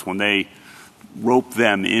other words, when they rope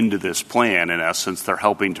them into this plan, in essence, they're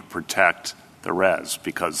helping to protect the res,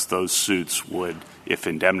 because those suits would, if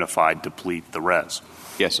indemnified, deplete the res.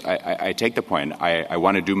 Yes, I take the point. I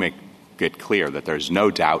want to make it clear that there's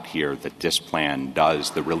no doubt here that this plan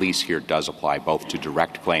the release here does apply both to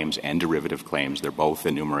direct claims and derivative claims. They're both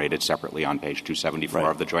enumerated separately on page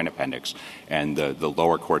 274 of the Joint Appendix. And the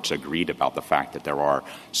lower courts agreed about the fact that there are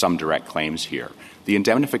some direct claims here. The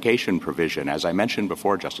indemnification provision, as I mentioned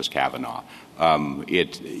before, Justice Kavanaugh,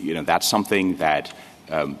 that's something that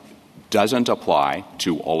doesn't apply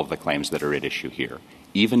to all of the claims that are at issue here,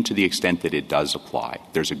 even to the extent that it does apply.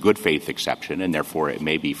 There's a good faith exception, and therefore it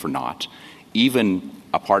may be for naught. Even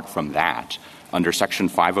apart from that, under Section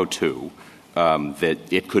 502, that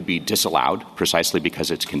it could be disallowed precisely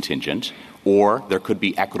because it's contingent, or there could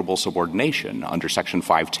be equitable subordination under Section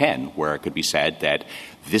 510, where it could be said that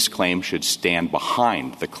this claim should stand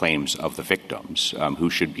behind the claims of the victims, who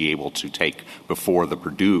should be able to take before the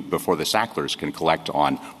Sacklers can collect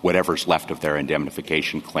on whatever's left of their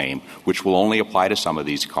indemnification claim, which will only apply to some of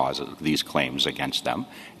these claims against them,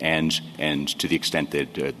 and to the extent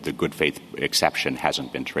that the good faith exception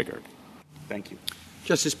hasn't been triggered. Thank you.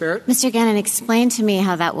 Justice Barrett? Mr. Gannon, explain to me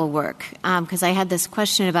how that will work, because I had this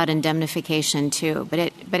question about indemnification too, but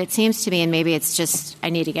it seems to me, and maybe it's just I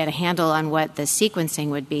need to get a handle on what the sequencing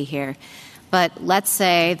would be here, but let's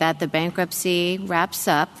say that the bankruptcy wraps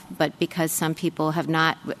up, but because some people have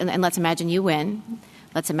not, and let's imagine you win,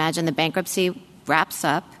 let's imagine the bankruptcy wraps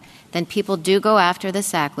up, then people do go after the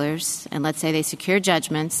Sacklers, and let's say they secure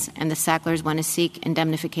judgments, and the Sacklers want to seek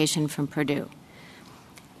indemnification from Purdue.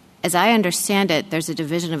 As I understand it, there's a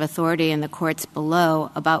division of authority in the courts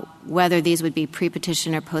below about whether these would be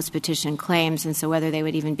pre-petition or post-petition claims, and so whether they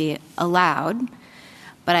would even be allowed.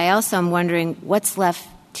 But I also am wondering what's left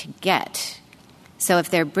to get. So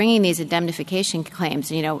if they're bringing these indemnification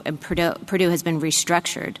claims, and Purdue has been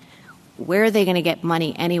restructured, where are they going to get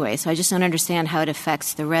money anyway? So I just don't understand how it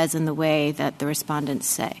affects the res in the way that the respondents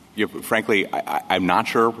say. Yeah, frankly, I'm not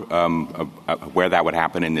sure where that would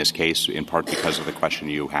happen in this case, in part because of the question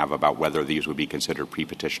you have about whether these would be considered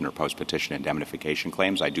pre-petition or post-petition indemnification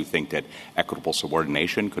claims. I do think that equitable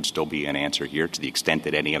subordination could still be an answer here to the extent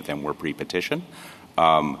that any of them were pre-petition.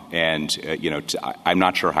 I'm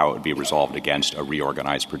not sure how it would be resolved against a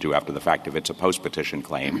reorganized Purdue after the fact. If it's a post-petition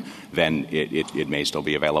claim, then it may still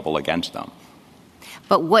be available against them.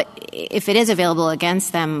 But if it is available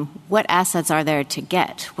against them, what assets are there to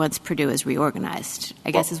get once Purdue is reorganized,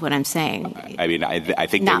 I guess is what I'm saying. I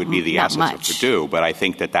think they would be the assets of Purdue, but I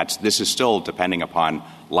think this is still depending upon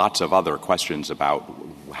lots of other questions about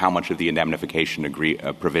how much of the indemnification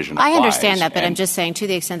provision applies. I understand that, but I'm just saying to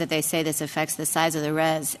the extent that they say this affects the size of the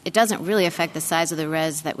res, it doesn't really affect the size of the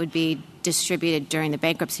res that would be distributed during the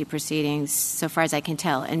bankruptcy proceedings, so far as I can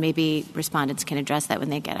tell, and maybe respondents can address that when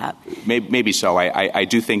they get up. Maybe so. I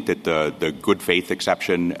do think that the good faith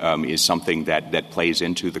exception is something that plays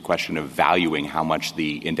into the question of valuing how much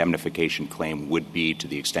the indemnification claim would be to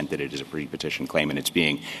the extent that it is a pre-petition claim, and it's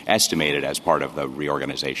being estimated as part of the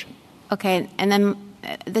reorganization. Okay, and then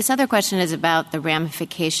this other question is about the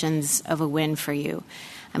ramifications of a win for you.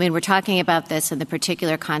 I mean, we're talking about this in the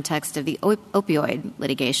particular context of the opioid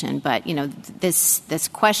litigation, but, this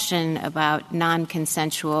question about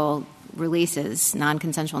non-consensual releases,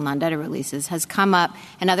 non-consensual non-debtor releases, has come up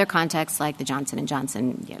in other contexts like the Johnson &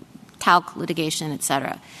 Johnson, talc litigation, et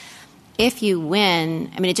cetera. If you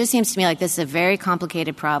win, it just seems to me like this is a very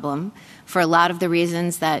complicated problem for a lot of the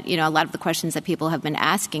reasons that, a lot of the questions that people have been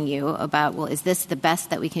asking you about, well, is this the best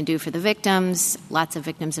that we can do for the victims? Lots of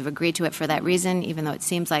victims have agreed to it for that reason, even though it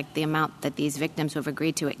seems like the amount that these victims who have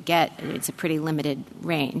agreed to it get, it's a pretty limited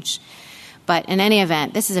range. But in any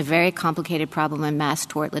event, this is a very complicated problem in mass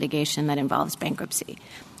tort litigation that involves bankruptcy.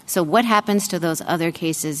 So what happens to those other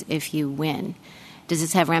cases if you win? Does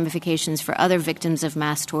this have ramifications for other victims of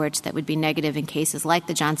mass torts that would be negative in cases like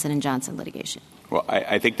the Johnson & Johnson litigation? Well,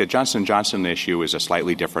 I think the Johnson & Johnson issue is a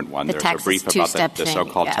slightly different one. There's a brief about the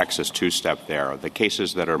so-called Texas two-step there. The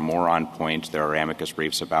cases that are more on point, there are amicus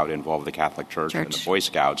briefs about involve the Catholic Church and the Boy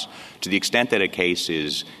Scouts. To the extent that a case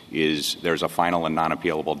is there's a final and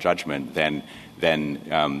non-appealable judgment, then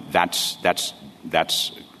that's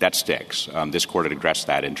that sticks. This court had addressed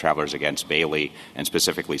that in Travelers Against Bailey and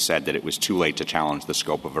specifically said that it was too late to challenge the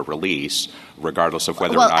scope of a release, regardless of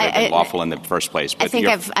whether or not it was lawful in the first place. But I think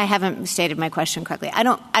I haven't stated my question correctly. I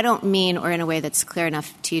don't mean, or in a way that's clear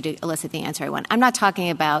enough to you to elicit the answer I want. I'm not talking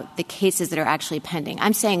about the cases that are actually pending.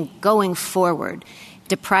 I'm saying going forward,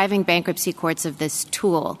 depriving bankruptcy courts of this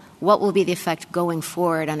tool, what will be the effect going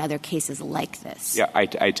forward on other cases like this? Yeah, I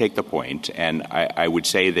take the point, and I would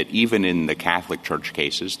say that even in the Catholic Church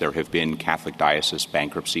cases, there have been Catholic diocese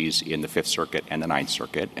bankruptcies in the Fifth Circuit and the Ninth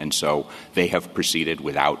Circuit, and so they have proceeded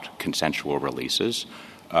without consensual releases.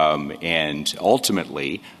 And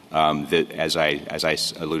ultimately, as I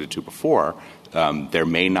alluded to before,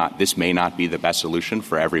 this may not be the best solution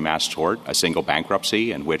for every mass tort. A single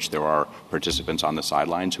bankruptcy in which there are participants on the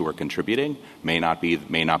sidelines who are contributing may not be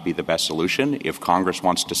the best solution. If Congress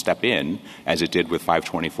wants to step in, as it did with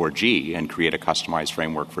 524G, and create a customized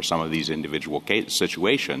framework for some of these individual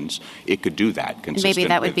situations, it could do that. Maybe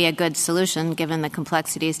that would be a good solution, given the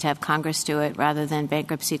complexities, to have Congress do it rather than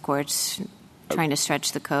bankruptcy courts trying to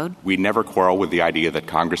stretch the code? We never quarrel with the idea that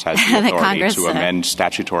Congress has the authority to amend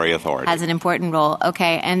statutory authority. Has an important role.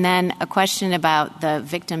 Okay, and then a question about the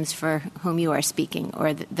victims for whom you are speaking,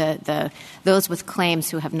 or those with claims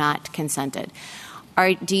who have not consented.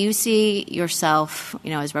 Do you see yourself,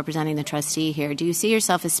 as representing the trustee here, do you see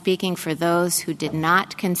yourself as speaking for those who did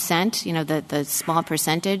not consent, the small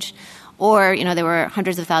percentage, or, there were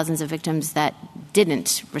hundreds of thousands of victims that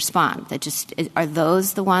didn't respond? Are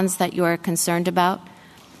those the ones that you're concerned about?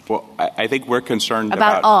 Well, I think we're concerned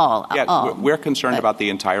about all. Yeah, all. We're concerned about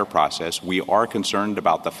the entire process. We are concerned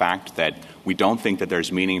about the fact that we don't think that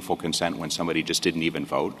there's meaningful consent when somebody just didn't even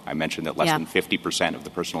vote. I mentioned that less than 50% of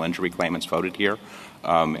the personal injury claimants voted here.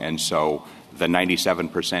 And so the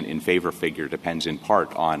 97% in favor figure depends in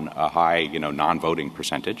part on a high, non-voting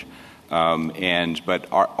percentage. But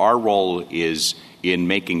our role is in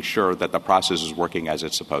making sure that the process is working as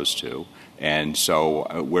it's supposed to. And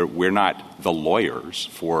so we're not the lawyers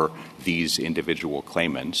for these individual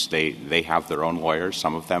claimants. They have their own lawyers,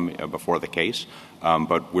 some of them before the case.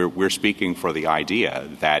 But we're speaking for the idea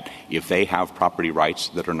that if they have property rights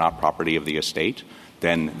that are not property of the estate,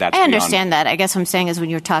 then that's I understand that. I guess what I'm saying is when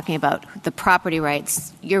you're talking about the property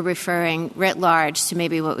rights, you're referring writ large to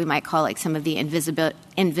maybe what we might call like some of the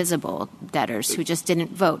invisible debtors who just didn't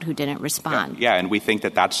vote, who didn't respond. Yeah, and we think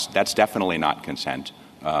that that's definitely not consent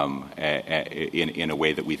in a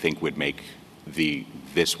way that we think would make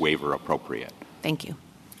this waiver appropriate. Thank you.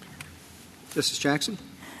 Justice Jackson?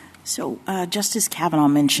 So Justice Kavanaugh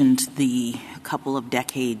mentioned the couple of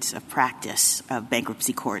decades of practice of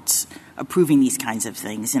bankruptcy courts approving these kinds of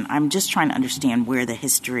things. And I'm just trying to understand where the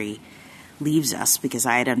history leaves us, because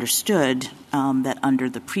I had understood that under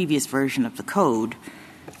the previous version of the code,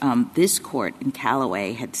 this court in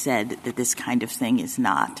Callaway had said that this kind of thing is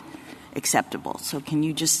not acceptable. So can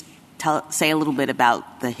you just say a little bit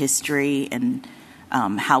about the history and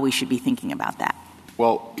how we should be thinking about that?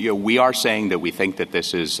 Well, we are saying that we think that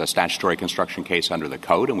this is a statutory construction case under the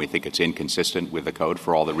code, and we think it's inconsistent with the code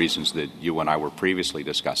for all the reasons that you and I were previously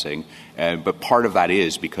discussing. But part of that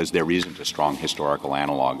is because there isn't a strong historical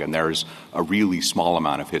analog, and there's a really small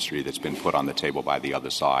amount of history that's been put on the table by the other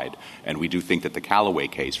side. And we do think that the Callaway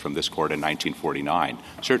case from this court in 1949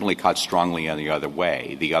 certainly cuts strongly in the other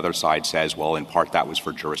way. The other side says, well, in part that was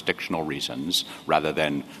for jurisdictional reasons rather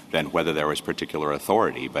than whether there was particular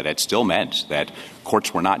authority. But it still meant that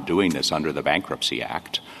courts were not doing this under the Bankruptcy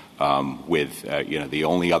Act. The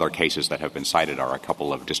only other cases that have been cited are a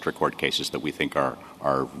couple of district court cases that we think are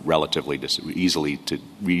relatively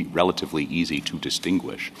easy to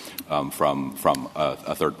distinguish from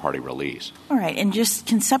a third-party release. All right. And just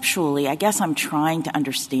conceptually, I guess I'm trying to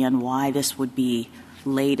understand why this would be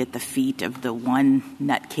laid at the feet of the one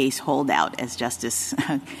nutcase holdout, as Justice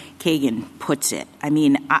Kagan puts it. I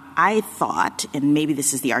mean, I thought, and maybe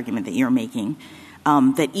this is the argument that you're making,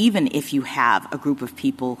 that even if you have a group of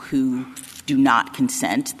people who do not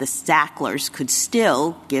consent, the Sacklers could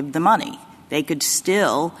still give the money. They could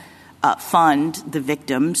still fund the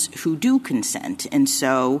victims who do consent. And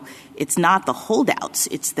so it's not the holdouts.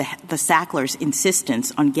 It's the Sacklers'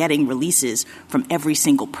 insistence on getting releases from every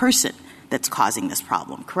single person that's causing this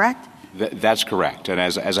problem, correct? That's correct. And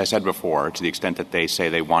as I said before, to the extent that they say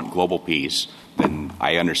they want global peace, then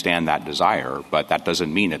I understand that desire, but that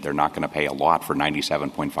doesn't mean that they're not going to pay a lot for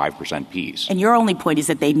 97.5% peace. And your only point is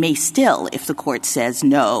that they may still, if the court says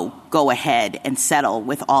no, go ahead and settle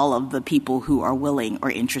with all of the people who are willing or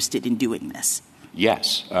interested in doing this.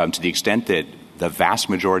 Yes, to the extent that the vast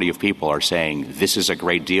majority of people are saying this is a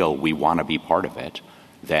great deal, we want to be part of it,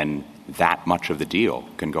 then that much of the deal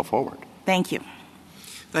can go forward. Thank you.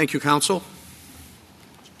 Thank you, counsel.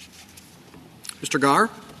 Mr. Garr.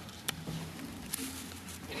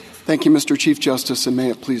 Thank you, Mr. Chief Justice, and may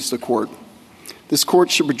it please the Court. This Court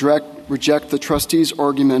should reject the trustee's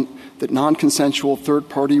argument that non-consensual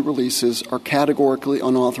third-party releases are categorically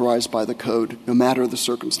unauthorized by the Code, no matter the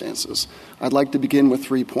circumstances. I'd like to begin with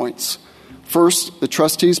 3 points. First, the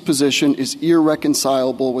trustee's position is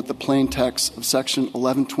irreconcilable with the plain text of Section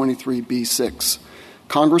 1123b6.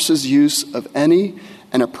 Congress's use of any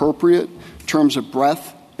and appropriate terms of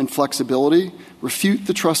breadth and flexibility refute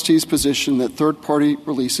the trustee's position that third-party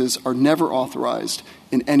releases are never authorized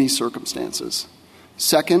in any circumstances.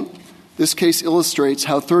 Second, this case illustrates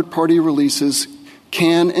how third-party releases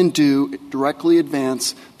can and do directly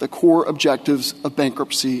advance the core objectives of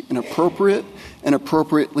bankruptcy in appropriate and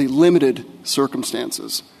appropriately limited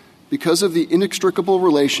circumstances. Because of the inextricable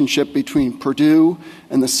relationship between Purdue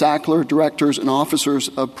and the Sackler directors and officers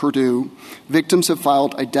of Purdue, victims have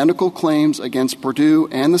filed identical claims against Purdue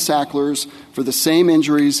and the Sacklers for the same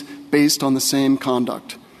injuries based on the same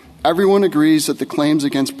conduct. Everyone agrees that the claims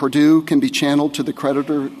against Purdue can be channeled to the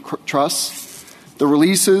creditor trusts. The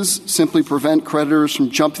releases simply prevent creditors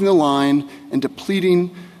from jumping the line and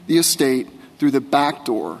depleting the estate through the back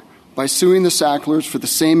door by suing the Sacklers for the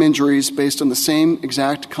same injuries based on the same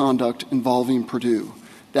exact conduct involving Purdue.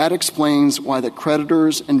 That explains why the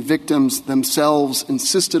creditors and victims themselves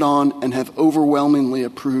insisted on and have overwhelmingly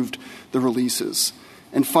approved the releases.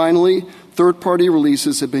 And finally, third-party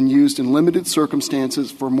releases have been used in limited circumstances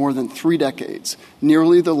for more than 3 decades,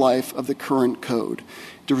 nearly the life of the current code,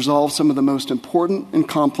 to resolve some of the most important and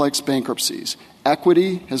complex bankruptcies.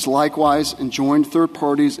 Equity has likewise enjoined third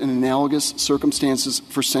parties in analogous circumstances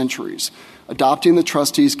for centuries. Adopting the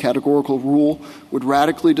trustee's categorical rule would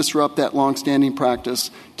radically disrupt that longstanding practice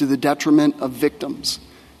to the detriment of victims.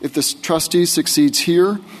 If the trustee succeeds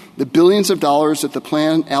here, the billions of dollars that the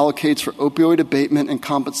plan allocates for opioid abatement and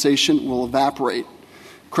compensation will evaporate.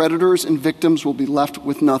 Creditors and victims will be left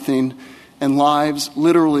with nothing, and lives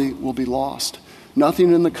literally will be lost.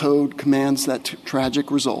 Nothing in the code commands that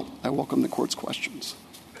tragic result. I welcome the Court's questions.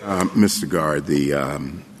 Mr. Garr,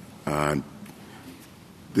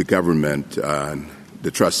 the government,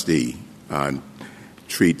 the trustee,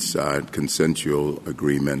 treats consensual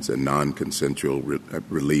agreements and non-consensual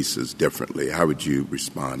releases differently. How would you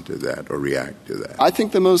respond to that or react to that? I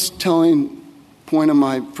think the most telling point of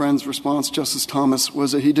my friend's response, Justice Thomas,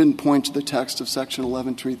 was that he didn't point to the text of Section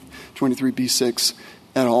 1123b6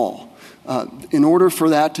 at all. In order for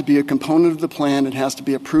that to be a component of the plan, it has to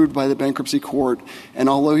be approved by the bankruptcy court. And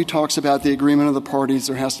although he talks about the agreement of the parties,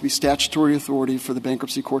 there has to be statutory authority for the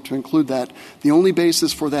bankruptcy court to include that. The only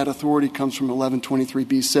basis for that authority comes from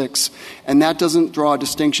 1123b6, and that doesn't draw a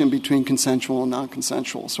distinction between consensual and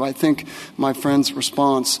non-consensual. So I think my friend's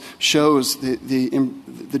response shows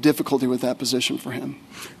the difficulty with that position for him.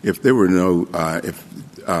 If there were no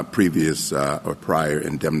previous or prior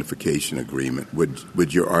indemnification agreement,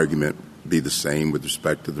 would your argument be the same with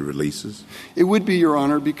respect to the releases? It would be, Your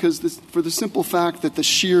Honor, because for the simple fact that the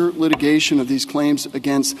sheer litigation of these claims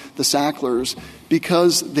against the Sacklers,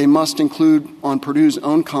 because they must include on Purdue's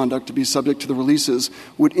own conduct to be subject to the releases,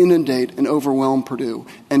 would inundate and overwhelm Purdue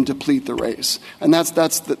and deplete the race. And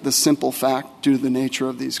that's the simple fact due to the nature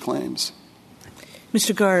of these claims.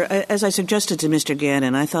 Mr. Garr, as I suggested to Mr.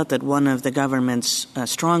 Gannon, I thought that one of the government's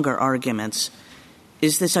stronger arguments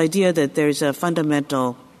is this idea that there's a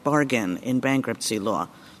fundamental bargain in bankruptcy law,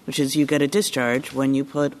 which is you get a discharge when you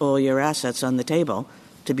put all your assets on the table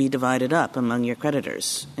to be divided up among your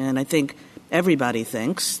creditors. And I think everybody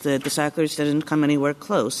thinks that the Sacklers didn't come anywhere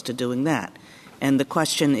close to doing that. And the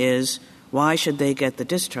question is, why should they get the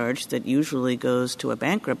discharge that usually goes to a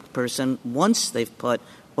bankrupt person once they've put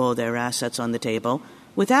all their assets on the table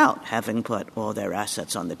without having put all their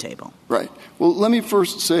assets on the table? Right. Well, let me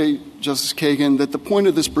first say, Justice Kagan, that the point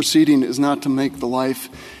of this proceeding is not to make the life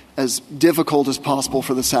as difficult as possible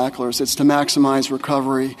for the Sacklers. It's to maximize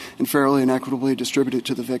recovery and fairly and equitably distribute it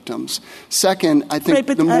to the victims. Second, I think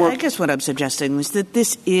I guess what I'm suggesting is that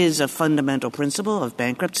this is a fundamental principle of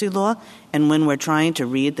bankruptcy law, and when we're trying to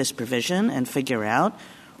read this provision and figure out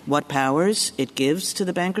what powers it gives to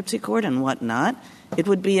the bankruptcy court and what not, it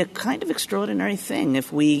would be a kind of extraordinary thing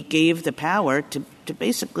if we gave the power to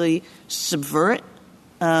basically subvert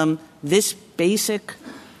this basic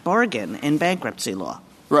bargain in bankruptcy law.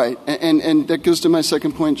 Right. And that goes to my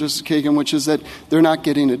second point, Justice Kagan, which is that they're not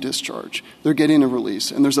getting a discharge. They're getting a release.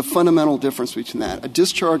 And there's a fundamental difference between that. A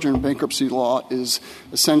discharge in bankruptcy law is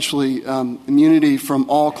essentially immunity from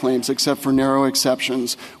all claims except for narrow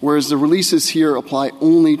exceptions, whereas the releases here apply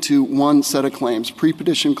only to one set of claims,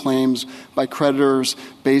 pre-petition claims by creditors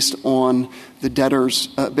based on the debtor's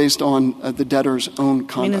own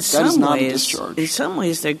conduct. That is not a discharge. In some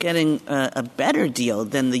ways, they're getting a better deal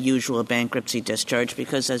than the usual bankruptcy discharge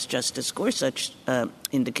because, as Justice Gorsuch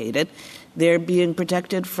indicated, they're being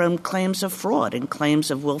protected from claims of fraud and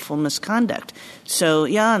claims of willful misconduct. So,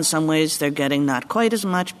 yeah, in some ways they're getting not quite as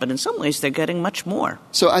much, but in some ways they're getting much more.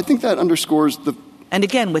 So I think that underscores And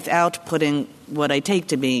again, without putting what I take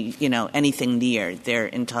to be, anything near their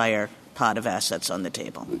entire pot of assets on the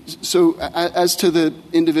table. So as to the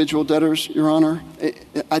individual debtors, Your Honor,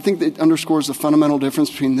 I think that underscores the fundamental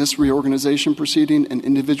difference between this reorganization proceeding and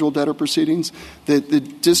individual debtor proceedings.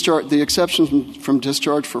 The exceptions from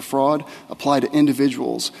discharge for fraud apply to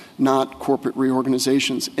individuals, not corporate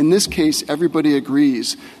reorganizations. In this case, everybody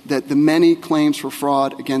agrees that the many claims for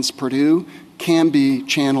fraud against Purdue can be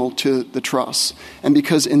channeled to the trusts. And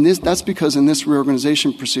that's because in this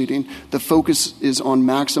reorganization proceeding, the focus is on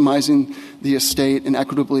maximizing the estate and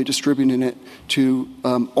equitably distributing it to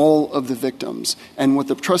all of the victims. And what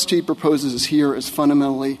the trustee proposes here is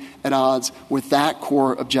fundamentally at odds with that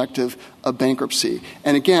core objective of bankruptcy.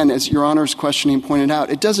 And again, as Your Honor's questioning pointed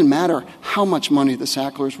out, it doesn't matter how much money the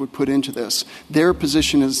Sacklers would put into this. Their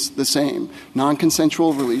position is the same.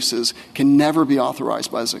 Non-consensual releases can never be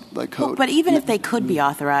authorized by the code. Well, but even if they could be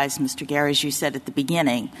authorized, Mr. Gare, as you said at the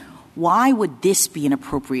beginning, why would this be an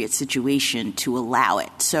appropriate situation to allow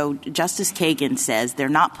it? So Justice Kagan says they're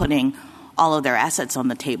not putting all of their assets on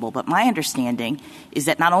the table. But my understanding is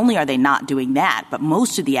that not only are they not doing that, but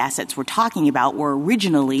most of the assets we're talking about were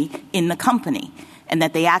originally in the company, and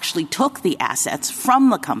that they actually took the assets from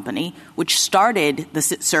the company, which started the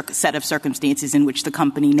set of circumstances in which the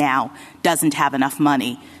company now doesn't have enough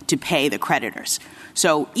money to pay the creditors.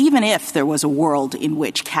 So even if there was a world in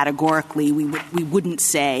which categorically we wouldn't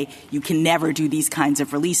say you can never do these kinds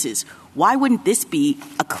of releases, why wouldn't this be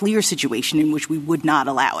a clear situation in which we would not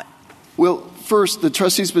allow it? Well, first, the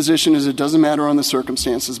trustee's position is it doesn't matter on the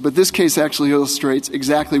circumstances, but this case actually illustrates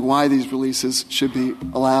exactly why these releases should be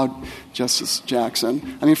allowed, Justice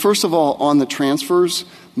Jackson. I mean, first of all, on the transfers,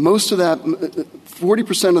 most of that,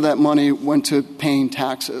 40% of that money went to paying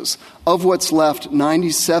taxes. Of what's left,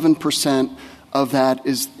 97% of that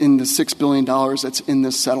is in the $6 billion that's in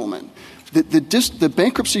this settlement. The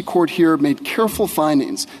bankruptcy court here made careful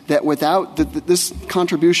findings that without this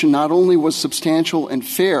contribution not only was substantial and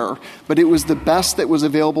fair, but it was the best that was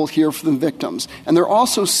available here for the victims. And there are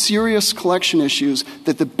also serious collection issues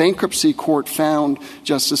that the bankruptcy court found,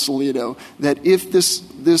 Justice Alito, that if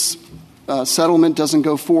this settlement doesn't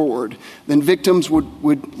go forward, then victims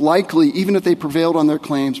would likely, even if they prevailed on their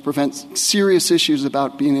claims, prevent serious issues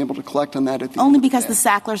about being able to collect on that at the Only end because of the the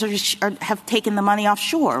Sacklers have taken the money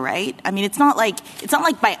offshore, right? I mean, it's not like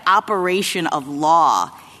by operation of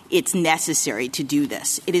law it's necessary to do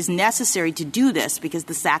this. It is necessary to do this because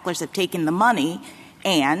the Sacklers have taken the money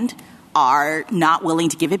and are not willing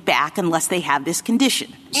to give it back unless they have this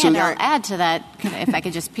condition. And I'll add to that, if I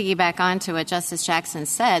could just piggyback on to what Justice Jackson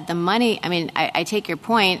said, the money, I mean, I take your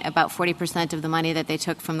point about 40% of the money that they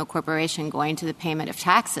took from the corporation going to the payment of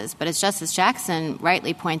taxes. But as Justice Jackson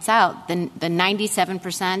rightly points out, the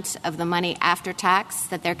 97% of the money after tax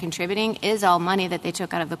that they're contributing is all money that they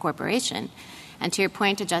took out of the corporation. And to your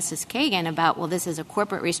point to Justice Kagan about, well, this is a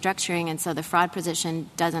corporate restructuring and so the fraud position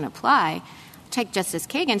doesn't apply, take Justice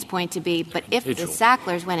Kagan's point to be, but if the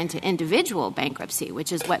Sacklers went into individual bankruptcy,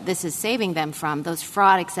 which is what this is saving them from, those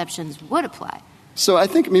fraud exceptions would apply. So I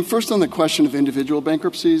think, first on the question of individual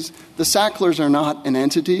bankruptcies, the Sacklers are not an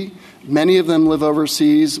entity. Many of them live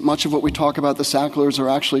overseas. Much of what we talk about the Sacklers are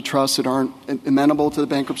actually trusts that aren't amenable to the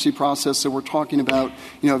bankruptcy process. So we're talking about,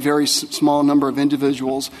 a very small number of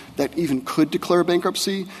individuals that even could declare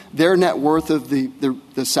bankruptcy. Their net worth of the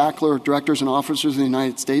Sackler directors and officers in the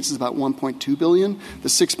United States is about $1.2 billion. The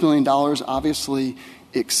 $6 billion obviously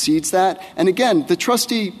exceeds that. And again, the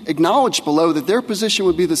trustee acknowledged below that their position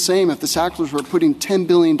would be the same if the Sacklers were putting $10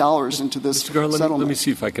 billion into this Mr. Garland, settlement. let me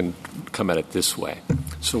see if I can come at it this way.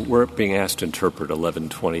 So we're being asked to interpret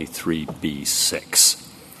 1123B6.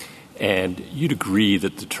 And you'd agree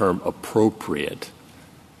that the term appropriate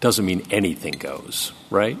doesn't mean anything goes,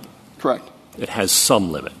 right? Correct. It has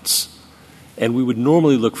some limits. And we would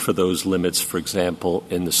normally look for those limits, for example,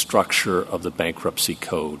 in the structure of the Bankruptcy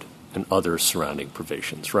Code and other surrounding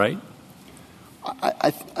provisions, right?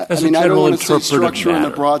 I don't want to say structure in the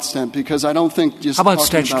broad sense because I don't think just how about talking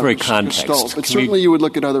statutory about context? But certainly you would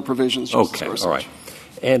look at other provisions. Okay, all right.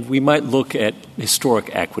 And we might look at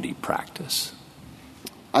historic equity practice.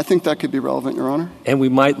 I think that could be relevant, Your Honor. And we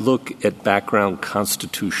might look at background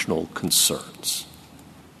constitutional concerns.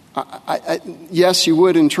 Yes, you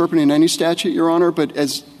would interpret in any statute, Your Honor, but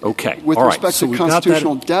with respect to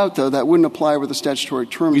constitutional doubt, though, that wouldn't apply where the statutory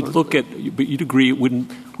terms are. But you'd agree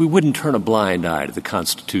we wouldn't turn a blind eye to the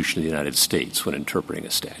Constitution of the United States when interpreting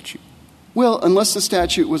a statute. Well, unless the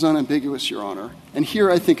statute was unambiguous, Your Honor. And here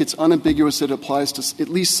I think it's unambiguous that it applies to at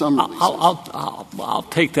least some releases. I'll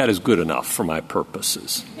take that as good enough for my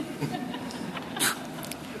purposes.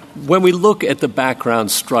 When we look at the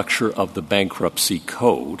background structure of the Bankruptcy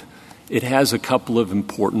Code, it has a couple of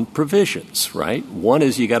important provisions, right? One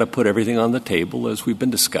is you got to put everything on the table, as we've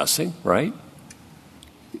been discussing, right?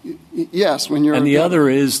 Yes. And the other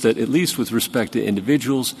is that, at least with respect to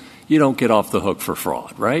individuals, you don't get off the hook for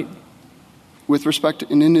fraud, right? With respect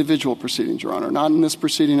to an individual proceedings, Your Honor, not in this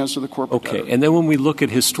proceeding as to the corporate debtor. And then when we look at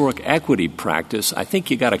historic equity practice, I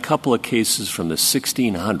think you got a couple of cases from the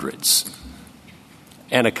 1600s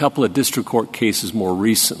and a couple of district court cases more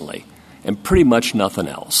recently, and pretty much nothing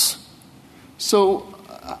else. So,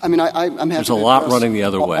 I'm happy There's a lot running the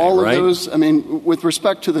other way, all right? Of those, with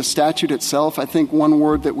respect to the statute itself, I think one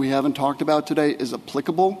word that we haven't talked about today is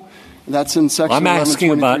applicable. That's in Section I'm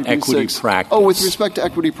asking about equity practice. Oh, with respect to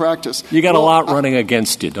equity practice. You got a lot running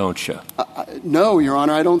against you, don't you? No, Your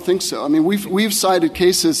Honor, I don't think so. We've cited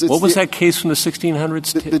cases. What was that case from the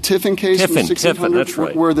 1600s? The Tiffin case from the 1600s, Tiffin, that's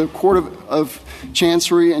right. Where the Court of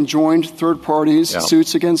Chancery enjoined third parties,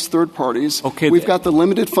 suits against third parties. Okay, We've got the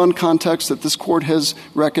limited fund context that this Court has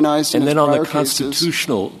recognized in its prior cases. And then on the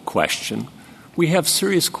constitutional question, we have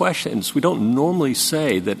serious questions. We don't normally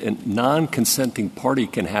say that a non-consenting party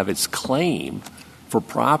can have its claim for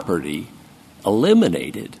property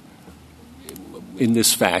eliminated in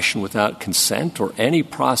this fashion without consent or any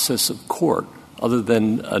process of court other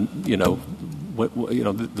than,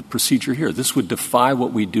 the procedure here. This would defy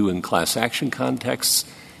what we do in class action contexts.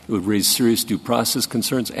 It would raise serious due process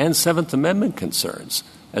concerns and Seventh Amendment concerns,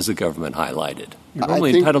 as the government highlighted. You're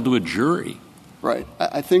normally entitled to a jury. Right.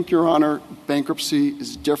 I think, Your Honor, bankruptcy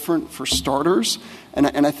is different for starters.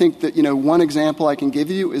 And I think that, one example I can give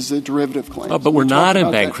you is the derivative claims. But we're not in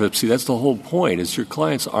bankruptcy. That's the whole point, is your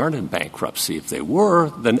clients aren't in bankruptcy. If they were,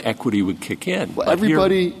 then equity would kick in. Well,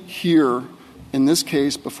 everybody here in this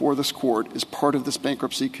case before this Court is part of this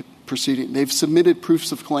bankruptcy proceeding. They've submitted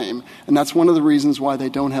proofs of claim, and that's one of the reasons why they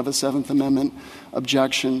don't have a Seventh Amendment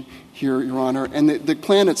objection here, Your Honor. And the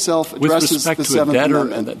plan itself addresses the Seventh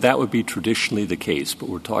Amendment. That would be traditionally the case, but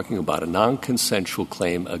we're talking about a non-consensual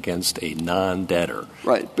claim against a non-debtor.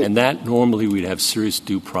 Right. And that normally we'd have serious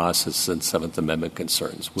due process and Seventh Amendment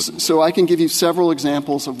concerns. So I can give you several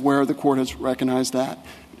examples of where the Court has recognized that,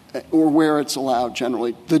 or where it's allowed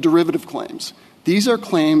generally. The derivative claims. These are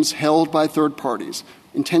claims held by third parties.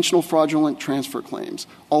 Intentional fraudulent transfer claims,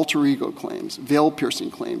 alter ego claims,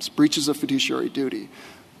 veil-piercing claims, breaches of fiduciary duty.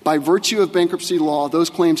 By virtue of bankruptcy law, those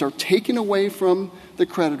claims are taken away from the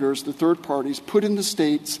creditors, the third parties, put in the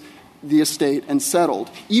estate, and settled,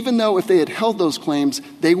 even though if they had held those claims,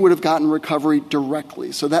 they would have gotten recovery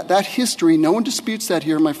directly. So that history, no one disputes that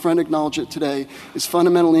here, my friend acknowledged it today, is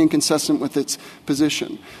fundamentally inconsistent with its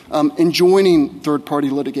position. Enjoining third-party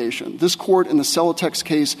litigation. This Court in the Celotex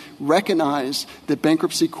case recognized that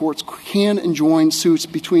bankruptcy courts can enjoin suits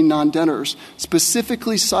between non-debtors,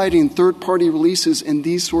 specifically citing third-party releases in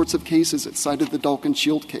these sorts of cases. It cited the Dulcan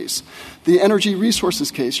Shield case. The Energy Resources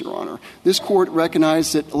case, Your Honor. This Court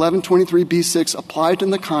recognized that 1123b6 applied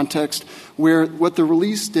in the context where what the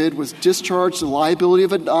release did was discharge the liability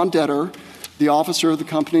of a non-debtor, the officer of the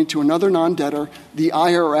company, to another non-debtor, the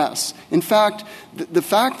IRS. In fact, the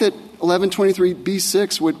fact that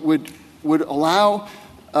 1123b6 would allow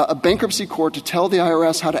a bankruptcy court to tell the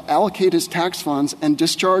IRS how to allocate his tax funds and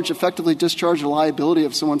effectively discharge the liability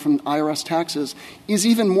of someone from IRS taxes is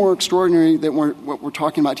even more extraordinary than what we're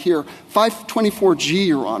talking about here. 524G,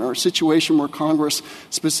 Your Honor, a situation where Congress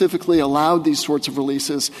specifically allowed these sorts of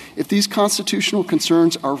releases. If these constitutional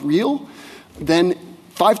concerns are real, then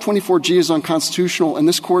 524G is unconstitutional, and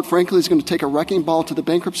this Court, frankly, is going to take a wrecking ball to the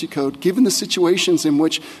Bankruptcy Code, given the situations in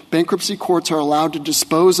which bankruptcy courts are allowed to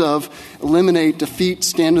dispose of, eliminate, defeat,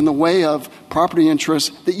 stand in the way of property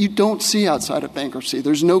interests that you don't see outside of bankruptcy.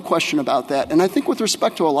 There's no question about that. And I think with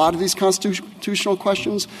respect to a lot of these constitutional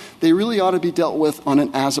questions, they really ought to be dealt with on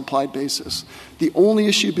an as-applied basis. The only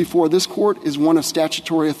issue before this Court is one of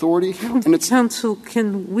statutory authority. And it's Counsel,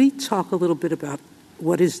 can we talk a little bit about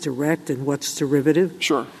what is direct and what's derivative?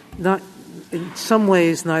 Sure. In some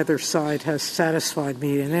ways, neither side has satisfied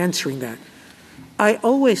me in answering that. I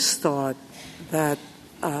always thought that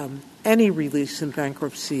any release in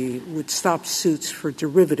bankruptcy would stop suits for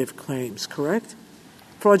derivative claims, correct?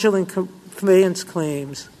 Fraudulent conveyance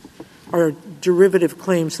claims are derivative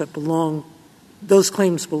claims that belong those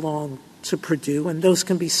claims belong to Purdue, and those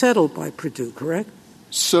can be settled by Purdue, correct?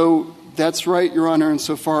 So that's right, Your Honor,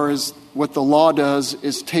 insofar as what the law does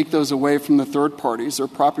is take those away from the third parties, their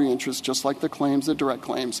property interests, just like the claims, the direct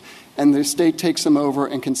claims, and the state takes them over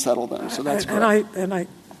and can settle them. So that's correct. And I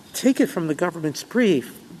take it from the government's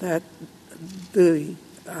brief that the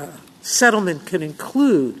settlement can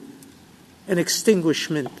include an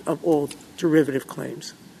extinguishment of all derivative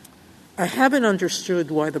claims. I haven't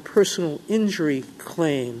understood why the personal injury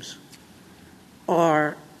claims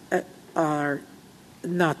are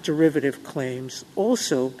not derivative claims,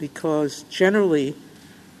 also because generally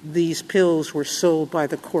these pills were sold by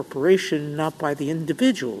the corporation, not by the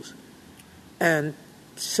individuals. And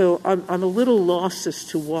so I'm a little lost as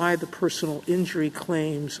to why the personal injury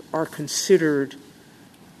claims are considered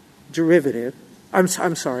derivative. I'm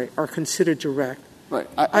sorry, are considered direct. Right.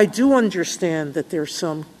 I do understand that there's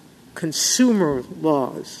some consumer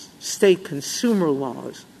laws, state consumer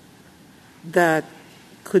laws, that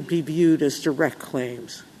could be viewed as direct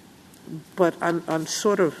claims. But I'm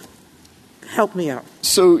sort of, help me out.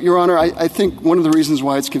 So, Your Honor, I think one of the reasons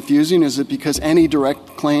why it's confusing is that because any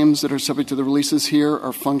direct claims that are subject to the releases here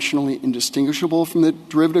are functionally indistinguishable from the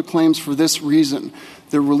derivative claims for this reason.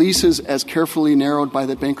 The releases, as carefully narrowed by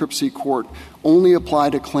the bankruptcy court, only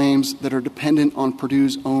apply to claims that are dependent on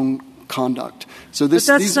Purdue's own conduct. So this,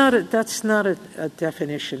 but that's not a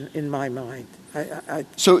definition in my mind.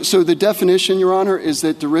 So the definition, Your Honor, is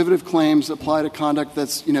that derivative claims apply to conduct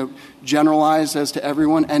that's, generalized as to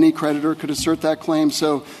everyone. Any creditor could assert that claim.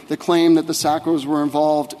 So the claim that the Sacklers were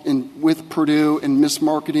involved with Purdue in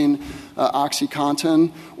mismarketing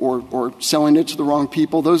OxyContin or selling it to the wrong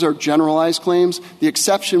people, those are generalized claims. The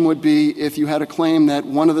exception would be if you had a claim that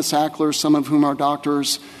one of the Sacklers, some of whom are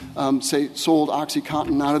doctors, say sold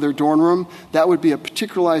OxyContin out of their dorm room. That would be a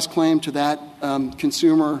particularized claim to that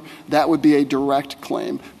consumer. That would be a direct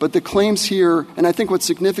claim. But the claims here, and I think what's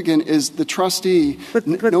significant is the trustee. But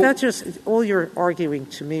that's just all you're arguing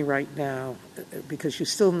to me right now, because you're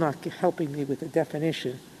still not helping me with the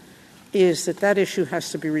definition, is that issue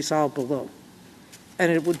has to be resolved below.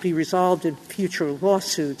 And it would be resolved in future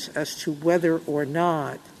lawsuits as to whether or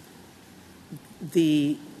not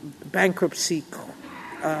the bankruptcy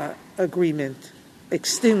agreement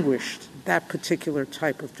extinguished that particular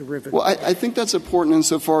type of derivative. Well, I think that's important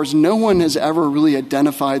insofar as no one has ever really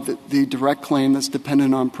identified the direct claim that's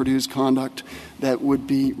dependent on Purdue's conduct that would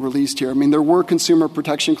be released here. I mean, there were consumer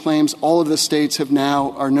protection claims. All of the states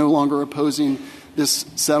are no longer opposing this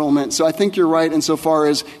settlement. So I think you're right insofar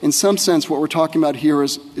as, in some sense, what we're talking about here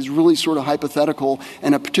is really sort of hypothetical,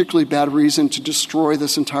 and a particularly bad reason to destroy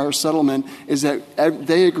this entire settlement is that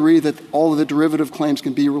they agree that all of the derivative claims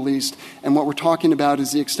can be released, and what we're talking about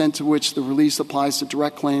is the extent to which the release applies to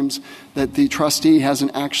direct claims that the trustee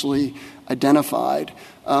hasn't actually identified.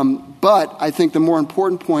 But I think the more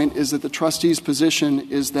important point is that the trustee's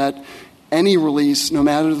position is that any release, no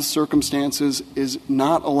matter the circumstances, is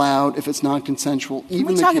not allowed if it's non-consensual. Can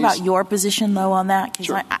we talk about your position, though, on that? Because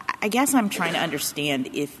sure. I guess I'm trying to understand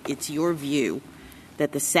if it's your view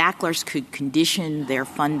that the Sacklers could condition their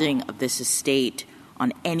funding of this estate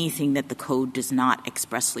on anything that the code does not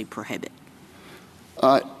expressly prohibit.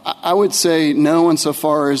 I would say no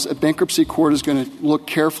insofar as a bankruptcy court is going to look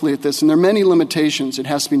carefully at this. And there are many limitations. It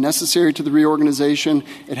has to be necessary to the reorganization.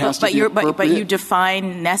 It has to be appropriate. But you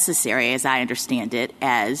define necessary, as I understand it,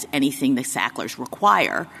 as anything the Sacklers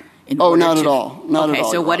require. Not at all. Not at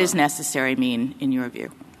all. So what does necessary mean in your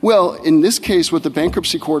view? Well, in this case, what the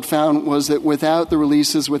bankruptcy court found was that without the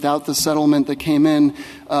releases, without the settlement that came in,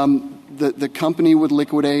 the company would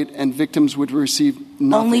liquidate and victims would receive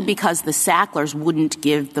nothing. Only because the Sacklers wouldn't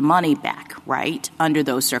give the money back, right, under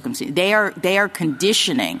those circumstances. They are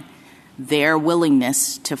conditioning their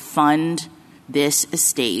willingness to fund this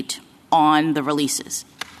estate on the releases.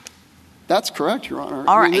 That's correct, Your Honor.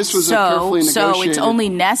 All right. This was a carefully negotiated. So it's only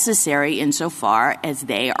necessary insofar as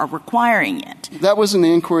they are requiring it. That wasn't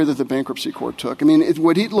the inquiry that the bankruptcy court took. I mean,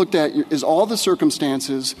 what he looked at is all the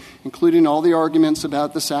circumstances, including all the arguments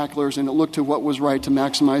about the Sacklers, and it looked to what was right to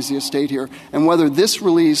maximize the estate here, and whether this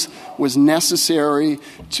release was necessary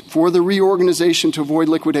for the reorganization to avoid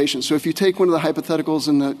liquidation. So if you take one of the hypotheticals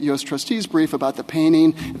in the U.S. trustee's brief about the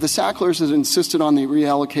painting, if the Sacklers had insisted on the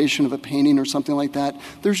reallocation of a painting or something like that,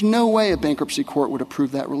 there's no way a bankruptcy court would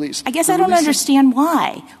approve that release. I guess I don't understand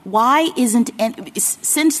why. Why isn't –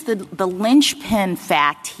 since the linchpin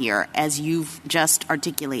fact here, as you've just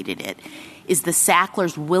articulated it, is the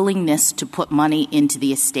Sacklers' willingness to put money into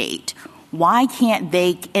the estate, why can't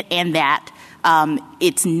they – and that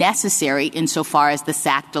it's necessary insofar as the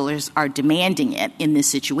Sacklers are demanding it in this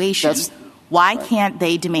situation. Why can't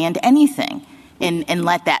they demand anything? and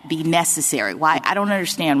let that be necessary. Why? I don't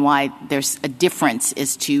understand why there's a difference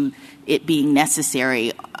as to it being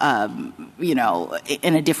necessary,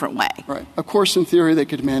 in a different way. Right. Of course, in theory, they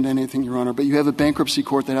could demand anything, Your Honor, but you have a bankruptcy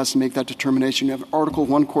court that has to make that determination. You have an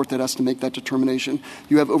Article I court that has to make that determination.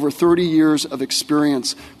 You have over 30 years of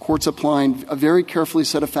experience, courts applying a very carefully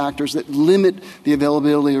set of factors that limit the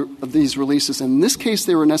availability of these releases. And in this case,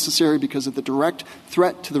 they were necessary because of the direct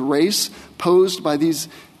threat to the race posed by these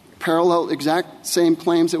parallel exact same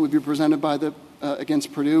claims that would be presented by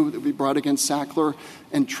against Purdue, that would be brought against Sackler,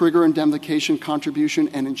 and trigger indemnification, contribution,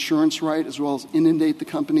 and insurance right, as well as inundate the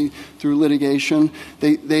company through litigation.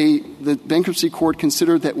 The bankruptcy court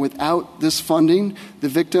considered that without this funding, the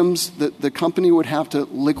victims, the company would have to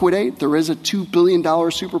liquidate. There is a $2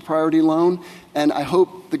 billion super priority loan, and I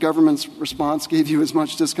hope the government's response gave you as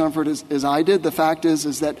much discomfort as I did. The fact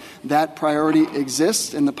is that priority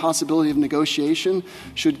exists, and the possibility of negotiation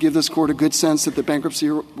should give this court a good sense that the bankruptcy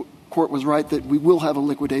court was right, that we will have a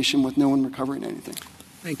liquidation with no one recovering anything.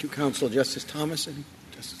 Thank you, Counsel. Justice Thomas and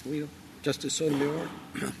Justice Alito, Justice Sotomayor,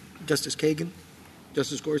 Justice Kagan,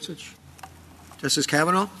 Justice Gorsuch, Justice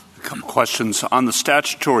Kavanaugh. A couple questions. On the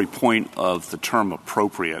statutory point of the term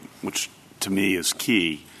appropriate, which to me is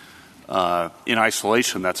key, in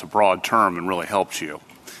isolation, that's a broad term and really helps you.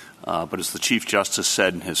 But as the Chief Justice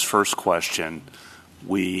said in his first question,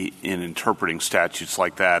 we, in interpreting statutes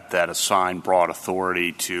like that assign broad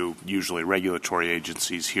authority to usually regulatory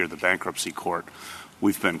agencies, here the bankruptcy court,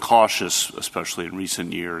 we've been cautious, especially in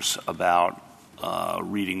recent years, about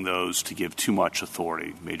reading those to give too much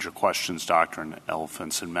authority. Major questions doctrine,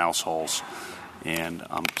 elephants and mouse holes. And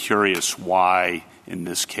I'm curious why, in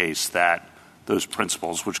this case, that those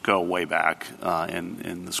principles, which go way back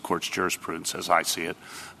in this court's jurisprudence, as I see it,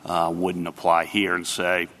 wouldn't apply here and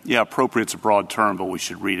say, yeah, appropriate's a broad term, but we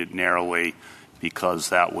should read it narrowly because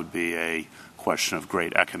that would be a question of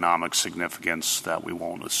great economic significance that we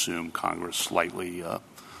won't assume Congress lightly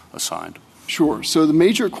assigned. Sure. So the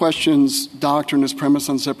major questions doctrine is premised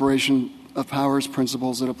on separation of powers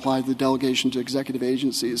principles that apply to the delegation to executive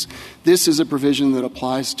agencies. This is a provision that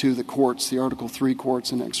applies to the courts, the Article III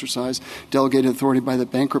courts, and exercise delegated authority by the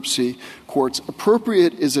bankruptcy courts.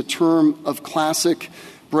 Appropriate is a term of classic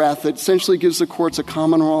breadth that essentially gives the courts a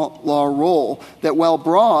common law role that, while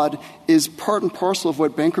broad, is part and parcel of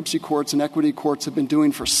what bankruptcy courts and equity courts have been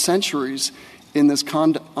doing for centuries in this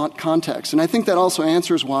context. And I think that also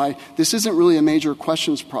answers why this isn't really a major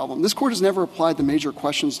questions problem. This court has never applied the major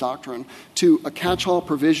questions doctrine to a catch-all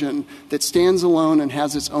provision that stands alone and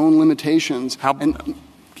has its own limitations.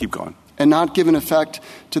 Keep going. And not given effect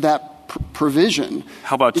to that provision.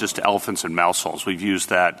 How about just elephants and mouse holes? We've used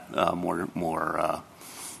that more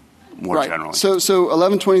right. Generally. So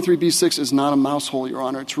 1123b6 is not a mouse hole, Your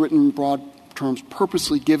Honor. It's written in broad terms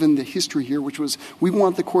purposely given the history here, which was we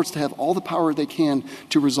want the courts to have all the power they can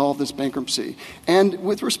to resolve this bankruptcy. And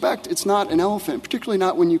with respect, it's not an elephant, particularly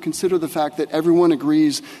not when you consider the fact that everyone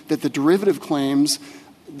agrees that the derivative claims,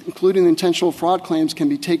 including the intentional fraud claims, can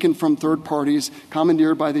be taken from third parties,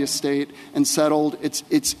 commandeered by the estate, and settled.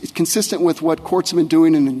 It's consistent with what courts have been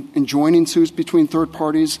doing in enjoining suits between third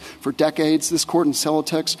parties for decades. This court in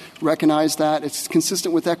Celotex recognized that. It's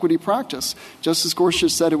consistent with equity practice. Justice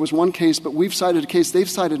Gorsuch said it was one case, but we've cited a case. They've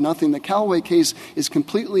cited nothing. The Callaway case is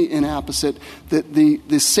completely inapposite.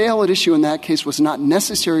 The sale at issue in that case was not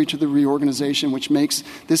necessary to the reorganization, which makes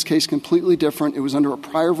this case completely different. It was under a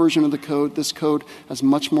prior version of the code. This code has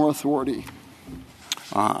much more authority.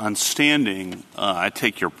 On standing, I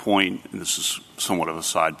take your point, and this is somewhat of a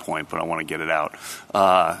side point, but I want to get it out.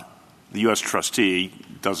 The U.S. trustee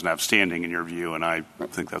doesn't have standing in your view, and I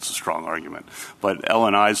think that's a strong argument. But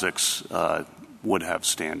Ellen Isaacs would have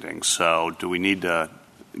standing. So do we need to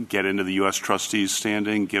get into the U.S. trustee's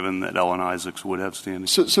standing, given that Ellen Isaacs would have standing?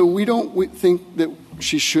 So we think that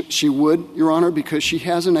she would, Your Honor, because she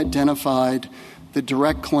hasn't identified the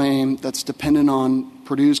direct claim that's dependent on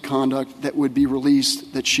Purdue's conduct that would be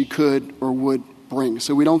released that she could or would bring.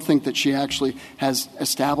 So we don't think that she actually has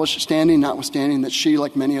established standing, notwithstanding that she,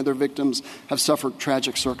 like many other victims, have suffered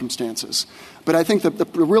tragic circumstances. But I think that the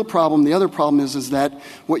real problem, the other problem is that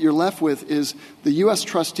what you're left with is the U.S.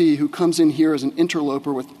 trustee who comes in here as an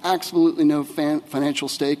interloper with absolutely no financial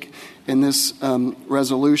stake in this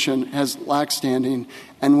resolution has lacked standing.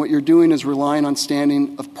 And what you're doing is relying on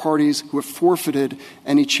standing of parties who have forfeited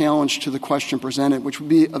any challenge to the question presented, which would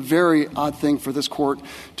be a very odd thing for this court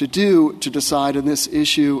to do to decide on this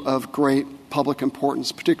issue of great public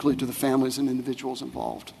importance, particularly to the families and individuals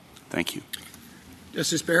involved. Thank you.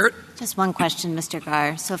 Justice Barrett? Just one question, Mr.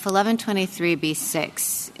 Garr. So if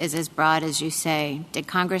 1123b6 is as broad as you say, did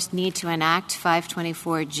Congress need to enact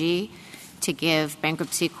 524G to give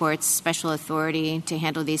bankruptcy courts special authority to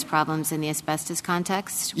handle these problems in the asbestos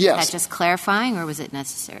context? Yes. Was that just clarifying, or was it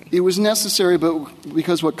necessary? It was necessary, but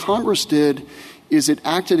because what Congress did is it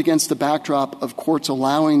acted against the backdrop of courts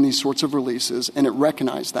allowing these sorts of releases, and it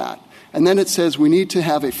recognized that. And then it says we need to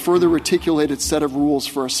have a further articulated set of rules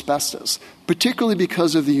for asbestos, particularly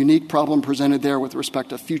because of the unique problem presented there with respect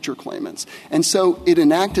to future claimants. And so it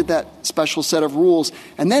enacted that special set of rules,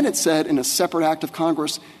 and then it said in a separate act of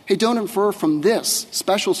Congress, hey, don't infer from this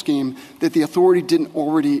special scheme that the authority didn't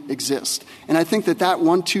already exist. And I think that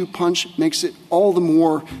 1-2 punch makes it all the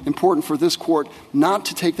more important for this Court not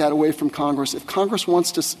to take that away from Congress. If Congress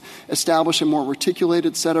wants to establish a more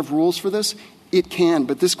articulated set of rules for this, it can,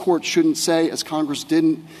 but this Court shouldn't say, as Congress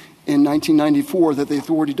didn't in 1994, that the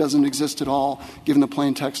authority doesn't exist at all, given the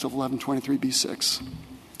plain text of 1123b6.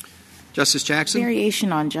 Justice Jackson?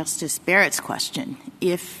 Variation on Justice Barrett's question.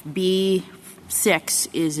 If B6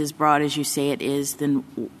 is as broad as you say it is, then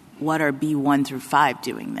what are B1 through 5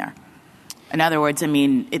 doing there? In other words,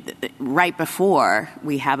 right before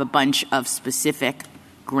we have a bunch of specific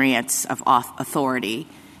grants of authority,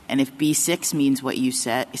 and if B6 means what you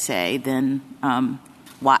say, then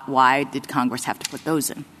why did Congress have to put those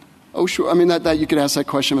in? Oh, sure. That you could ask that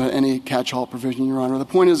question about any catch-all provision, Your Honor. The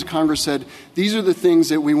point is Congress said these are the things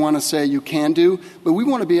that we want to say you can do, but we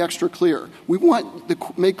want to be extra clear. We want to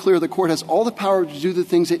make clear the Court has all the power to do the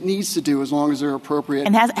things it needs to do as long as they're appropriate.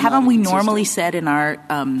 And haven't we normally said in our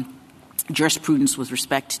jurisprudence with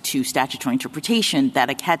respect to statutory interpretation that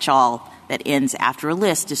a catch-all that ends after a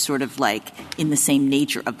list is sort of like in the same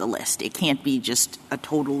nature of the list? It can't be just a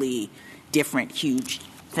totally different, huge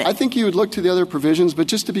thing. I think you would look to the other provisions, but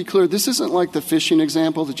just to be clear, this isn't like the fishing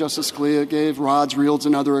example that Justice Scalia gave, rods, reels,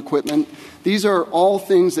 and other equipment. These are all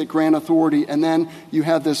things that grant authority, and then you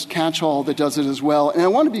have this catch-all that does it as well. And I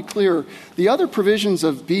want to be clear, the other provisions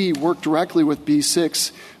of B work directly with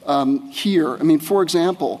B6 here. For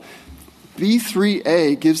example,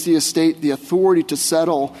 B3A gives the estate the authority to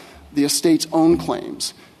settle the estate's own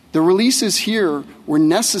claims. The releases here were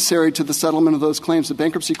necessary to the settlement of those claims. The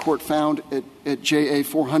bankruptcy court found at JA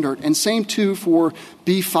 400. And same, too, for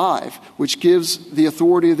B5, which gives the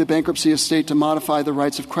authority of the bankruptcy estate to modify the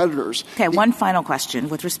rights of creditors. Okay, one final question.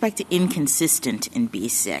 With respect to inconsistent in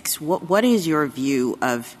B6, what is your view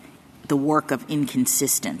of the work of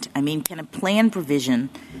inconsistent? Can a plan provision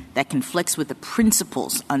that conflicts with the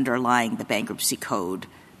principles underlying the Bankruptcy Code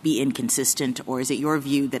be inconsistent, or is it your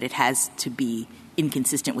view that it has to be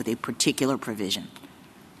inconsistent with a particular provision?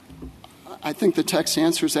 I think the text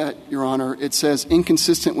answers that, Your Honor. It says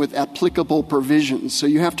inconsistent with applicable provisions. So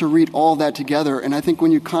you have to read all that together. And I think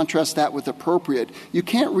when you contrast that with appropriate, you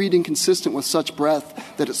can't read inconsistent with such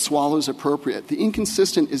breadth that it swallows appropriate. The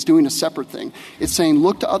inconsistent is doing a separate thing. It's saying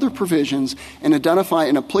look to other provisions and identify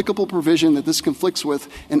an applicable provision that this conflicts with.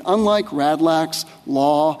 And unlike Radlax,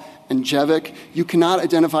 Law, and Jevick, you cannot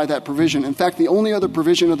identify that provision. In fact, the only other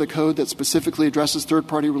provision of the Code that specifically addresses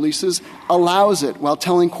third-party releases allows it, while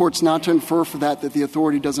telling courts not to infer for that the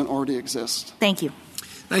authority doesn't already exist. Thank you.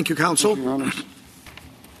 Thank you, counsel. Thank you, Your Honor.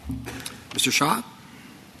 Mr. Shaw?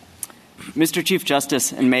 Mr. Chief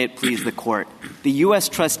Justice, and may it please the Court, the U.S.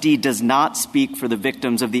 trustee does not speak for the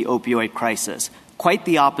victims of the opioid crisis. Quite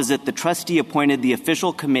the opposite, the trustee appointed the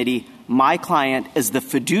official committee, my client, as the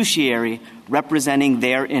fiduciary representing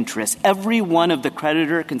their interests. Every one of the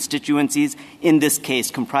creditor constituencies in this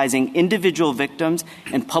case, comprising individual victims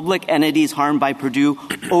and public entities harmed by Purdue,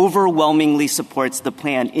 overwhelmingly supports the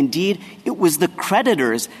plan. Indeed, it was the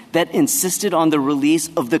creditors that insisted on the release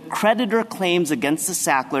of the creditor claims against the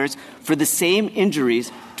Sacklers for the same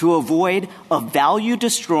injuries to avoid a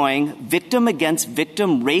value-destroying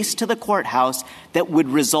victim-against-victim race to the courthouse that would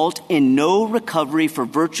result in no recovery for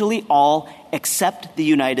virtually all except the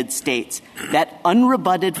United States. That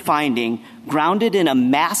unrebutted finding, grounded in a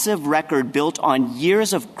massive record built on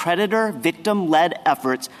years of creditor-victim-led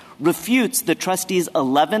efforts, refutes the trustee's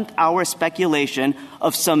 11th hour speculation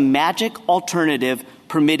of some magic alternative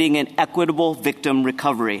permitting an equitable victim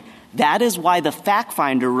recovery. That is why the fact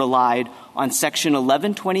finder relied on Section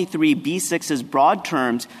 1123B6's broad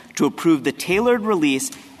terms to approve the tailored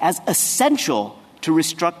release as essential to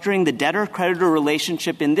restructuring the debtor-creditor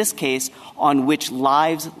relationship in this case, on which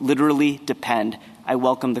lives literally depend. I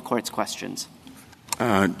welcome the Court's questions.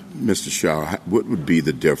 Mr. Shaw, what would be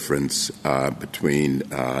the difference between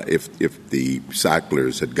if the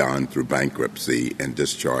Sacklers had gone through bankruptcy and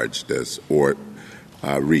discharged this, or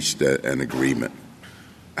reached an agreement?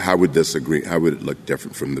 How would it look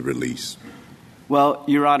different from the release? Well,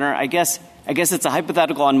 Your Honor, I guess it's a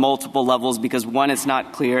hypothetical on multiple levels because, one, it's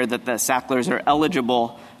not clear that the Sacklers are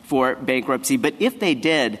eligible for bankruptcy. But if they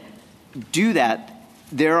did, do that,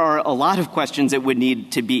 there are a lot of questions that would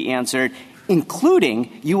need to be answered,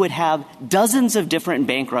 including you would have dozens of different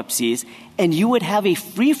bankruptcies, and you would have a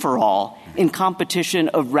free-for-all in competition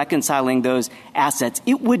of reconciling those assets.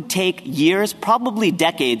 It would take years, probably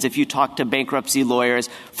decades, if you talk to bankruptcy lawyers,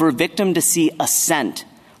 for a victim to see assent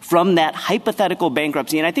from that hypothetical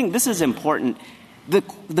bankruptcy. And I think this is important.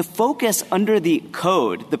 The focus under the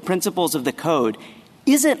code, the principles of the code,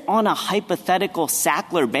 isn't on a hypothetical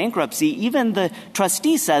Sackler bankruptcy. Even the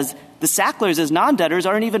trustee says the Sacklers as non-debtors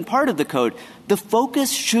aren't even part of the code. The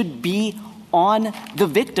focus should be on the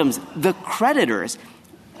victims, the creditors.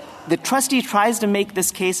 The trustee tries to make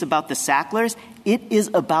this case about the Sacklers. It is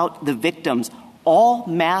about the victims. All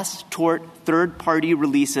mass tort third-party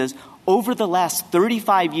releases over the last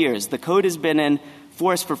 35 years, the code has been in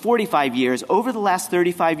force for 45 years. Over the last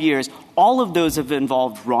 35 years, all of those have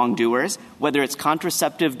involved wrongdoers, whether it's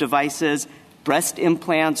contraceptive devices, breast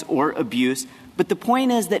implants, or abuse. But the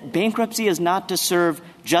point is that bankruptcy is not to serve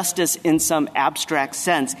justice in some abstract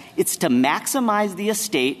sense. It's to maximize the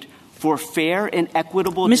estate for fair and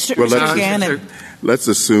equitable distribution. Let's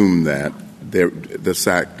assume that the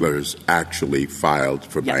Sacklers actually filed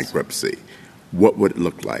for bankruptcy. What would it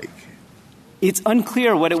look like? It's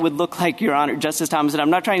unclear what it would look like, Your Honor, Justice Thomas, and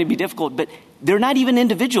I'm not trying to be difficult, but they're not even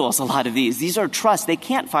individuals, a lot of these. These are trusts. They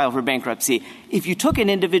can't file for bankruptcy. If you took an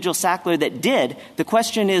individual Sackler that did, the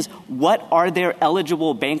question is, what are their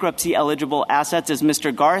eligible bankruptcy-eligible assets? As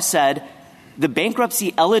Mr. Garr said, the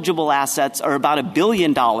bankruptcy-eligible assets are about $1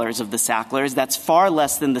 billion of the Sacklers. That's far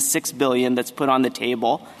less than the $6 billion that's put on the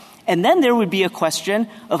table. And then there would be a question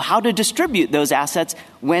of how to distribute those assets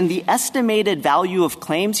when the estimated value of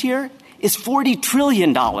claims here is $40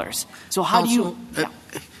 trillion. So how do you...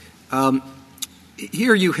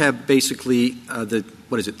 Here you have basically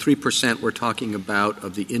 3% we're talking about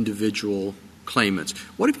of the individual claimants.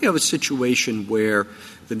 What if you have a situation where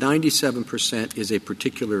the 97% is a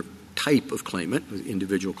particular type of claimant,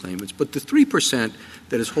 individual claimants, but the 3%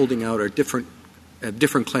 that is holding out are different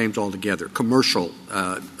claims altogether, commercial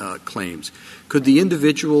claims. Could the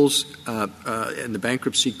individuals in the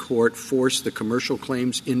bankruptcy court force the commercial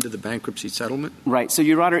claims into the bankruptcy settlement? Right. So,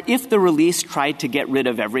 Your Honor, if the release tried to get rid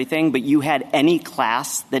of everything, but you had any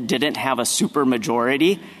class that didn't have a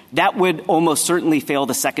supermajority, that would almost certainly fail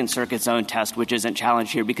the Second Circuit's own test, which isn't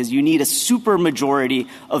challenged here, because you need a supermajority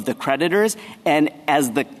of the creditors. And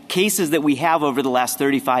as the cases that we have over the last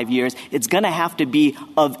 35 years, it's going to have to be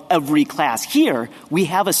of every class. Here, we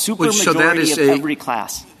have a supermajority of every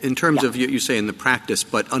class. In terms of, you say in the practice,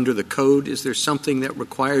 but under the code, is there something that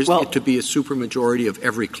requires it to be a supermajority of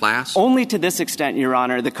every class? Only to this extent, Your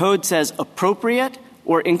Honor. The code says appropriate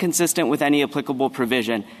or inconsistent with any applicable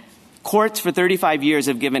provision. Courts for 35 years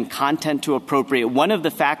have given content to appropriate. One of the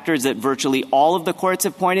factors that virtually all of the courts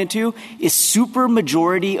have pointed to is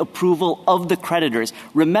supermajority approval of the creditors.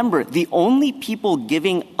 Remember, the only people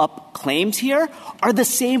giving up claims here are the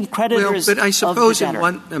same creditors but I suppose of the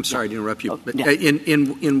debtor. I'm sorry to interrupt you, but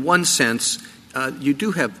in one sense, you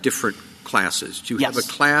do have different classes. You have a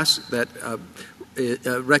class that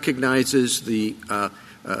recognizes the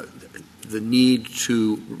need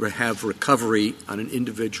to have recovery on an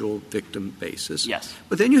individual victim basis. Yes.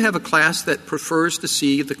 But then you have a class that prefers to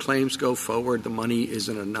see the claims go forward, the money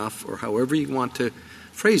isn't enough, or however you want to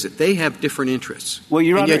phrase it. They have different interests. Well,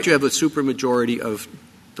 Your Honor, yet you have a supermajority of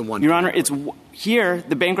the one. Your Honor, here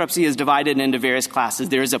the bankruptcy is divided into various classes.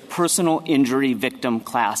 There is a personal injury victim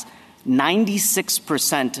class.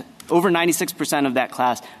 96%, over 96% of that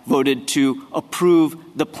class voted to approve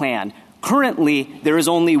the plan. Currently, there is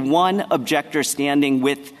only one objector standing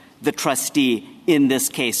with the trustee in this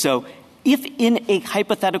case. So if in a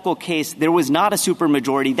hypothetical case there was not a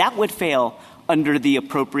supermajority, that would fail under the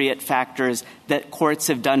appropriate factors that courts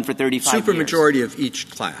have done for 35 years. Supermajority of each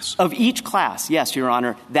class. Of each class, yes, Your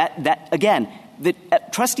Honor. That again, the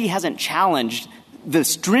trustee hasn't challenged the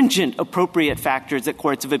stringent appropriate factors that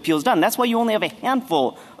courts of appeals done. That's why you only have a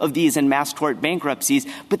handful of these in mass tort bankruptcies,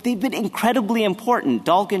 but they've been incredibly important.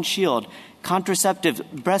 Dalk and Shield, contraceptive,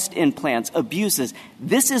 breast implants, abuses.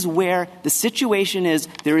 This is where the situation is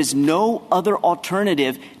there is no other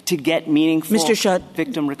alternative to get meaningful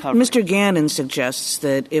victim recovery. Mr. Gannon suggests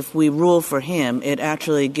that if we rule for him, it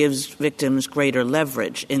actually gives victims greater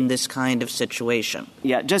leverage in this kind of situation.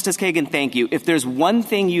 Yeah, Justice Kagan, thank you. If there's one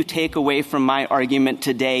thing you take away from my argument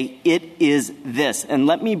today, it is this. And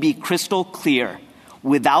let me be crystal clear.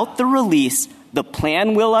 Without the release, the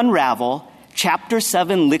plan will unravel, Chapter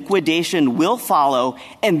 7 liquidation will follow,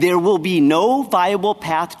 and there will be no viable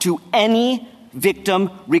path to any victim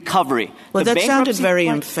recovery. Well, that sounded very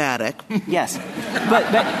emphatic. Yes.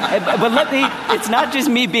 But let me it's not just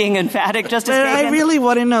me being emphatic, Justice Kagan. I really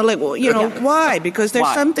want to know, why? Because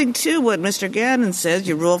there's something to what Mr. Gannon says.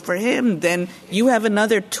 You rule for him, then you have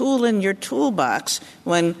another tool in your toolbox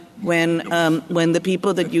when the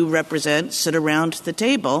people that you represent sit around the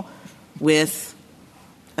table with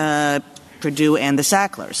Purdue and the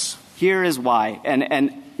Sacklers. Here is why,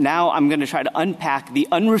 and now I'm going to try to unpack the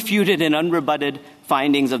unrefuted and unrebutted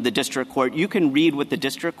findings of the district court. You can read what the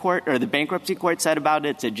district court or the bankruptcy court said about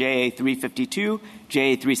it. It's a JA 352,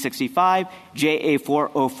 JA 365, JA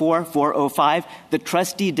 404, 405. The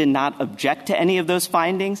trustee did not object to any of those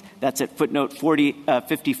findings. That's at footnote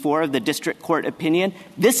 54 of the district court opinion.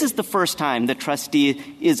 This is the first time the trustee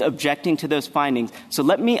is objecting to those findings. So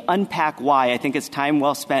let me unpack why. I think it's time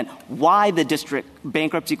well spent. Why the district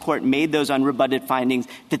bankruptcy court made those unrebutted findings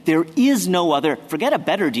that there is no other, forget a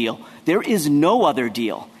better deal, there is no other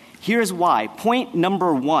deal. Here's why. Point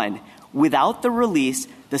number one, without the release,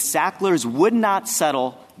 the Sacklers would not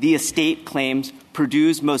settle the estate claims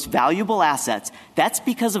Purdue's most valuable assets. That's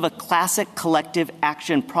because of a classic collective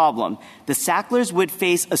action problem. The Sacklers would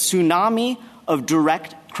face a tsunami of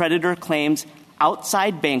direct creditor claims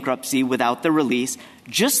outside bankruptcy without the release.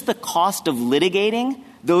 Just the cost of litigating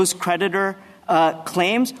those creditor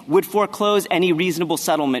claims would foreclose any reasonable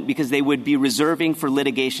settlement because they would be reserving for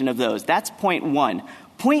litigation of those. That's point one.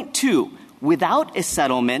 Point two, without a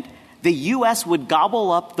settlement, the U.S. would gobble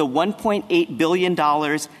up the $1.8 billion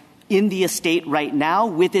in the estate right now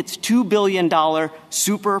with its $2 billion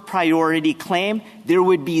super priority claim. There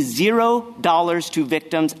would be $0 to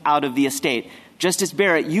victims out of the estate. Justice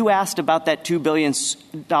Barrett, you asked about that $2 billion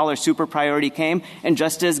super priority claim, and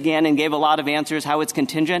Justice Gannon gave a lot of answers how it's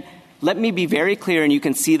contingent. Let me be very clear, and you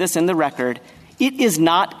can see this in the record. It is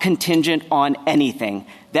not contingent on anything.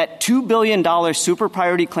 That $2 billion super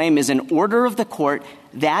priority claim is an order of the court.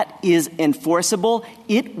 That is enforceable.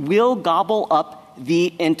 It will gobble up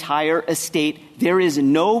the entire estate. There is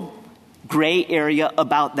no gray area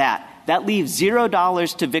about that. That leaves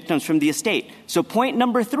 $0 to victims from the estate. So point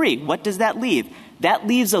number three, what does that leave? That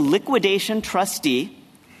leaves a liquidation trustee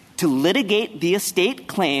to litigate the estate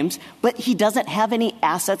claims, but he doesn't have any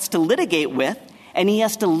assets to litigate with, and he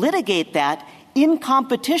has to litigate that in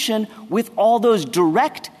competition with all those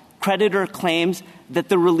direct creditor claims that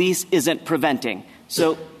the release isn't preventing.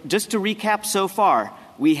 So just to recap so far,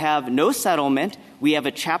 we have no settlement. We have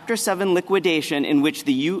a Chapter 7 liquidation in which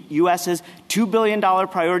the U.S.'s $2 billion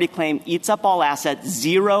priority claim eats up all assets,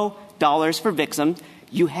 $0 for victims.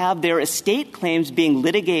 You have their estate claims being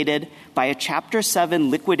litigated by a Chapter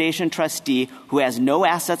 7 liquidation trustee who has no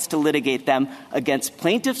assets to litigate them against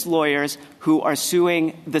plaintiffs' lawyers who are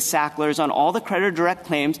suing the Sacklers on all the creditor direct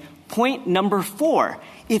claims. Point number four,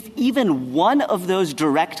 if even one of those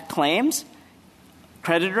direct claims,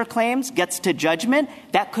 creditor claims, gets to judgment,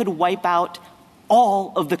 that could wipe out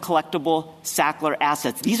all of the collectible Sackler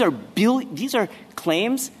assets. These are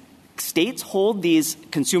claims. States hold these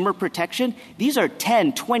consumer protection. These are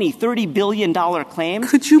 $10, $20, $30 billion claims.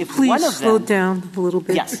 Could you please slow down a little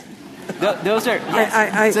bit? Yes. Those are,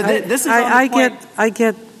 yes. This is on the point. I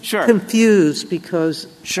get confused because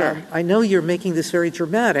I know you're making this very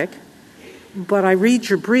dramatic, but I read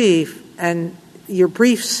your brief, and your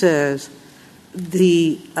brief says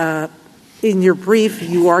in your brief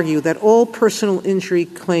you argue that all personal injury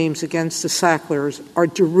claims against the Sacklers are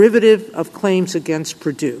derivative of claims against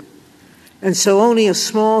Purdue. And so only a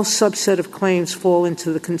small subset of claims fall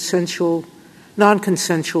into the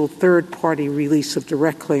non-consensual third-party release of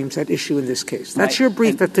direct claims at issue in this case. That's your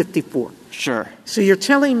brief at 54. Sure. So you're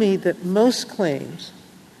telling me that most claims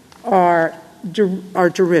are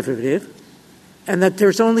derivative and that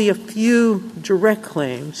there's only a few direct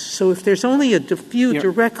claims. So if there's only a few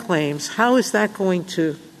direct claims, how is that going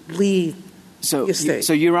to lead the estate?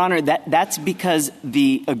 So, Your Honor, that's because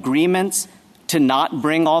the agreements to not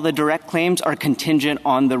bring all the direct claims are contingent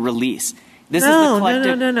on the release. No.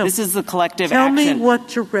 This is the collective Tell action. me what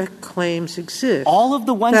direct claims exist. All of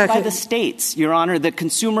the ones by the states, Your Honor, the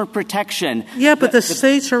consumer protection. Yeah, but the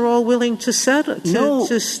states are all willing to settle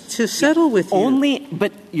with you.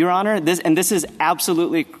 But, Your Honor, this is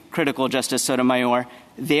absolutely critical, Justice Sotomayor.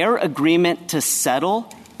 Their agreement to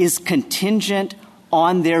settle is contingent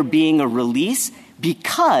on there being a release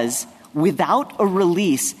because without a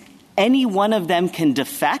release, any one of them can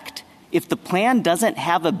defect. If the plan doesn't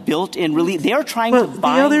have a built-in release, they're trying to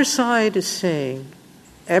buy. The other side is saying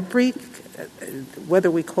whether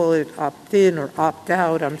we call it opt-in or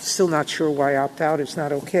opt-out, I'm still not sure why opt-out is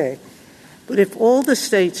not okay. But if all the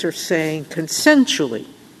states are saying consensually,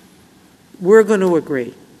 we're going to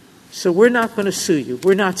agree, so we're not going to sue you,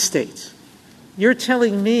 we're not states. You're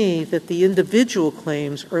telling me that the individual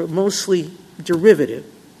claims are mostly derivative,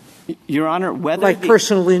 Your Honor, whether like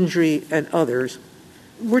personal injury and others,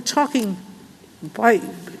 we're talking by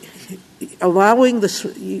allowing this,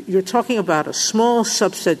 you're talking about a small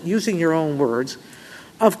subset, using your own words,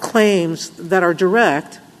 of claims that are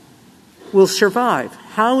direct will survive.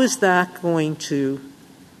 How is that going to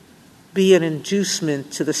be an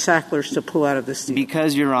inducement to the Sacklers to pull out of this deal?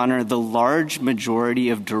 Because, Your Honor, the large majority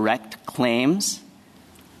of direct claims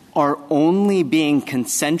are only being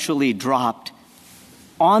consensually dropped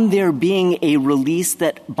on there being a release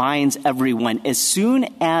that binds everyone. As soon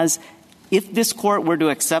as, if this court were to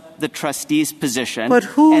accept the trustee's position, but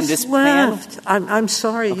who's and this left? Plan, I'm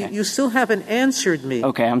sorry, okay. you still haven't answered me.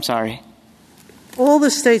 Okay, I'm sorry. All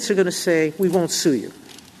the states are going to say, we won't sue you.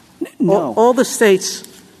 No. All the states.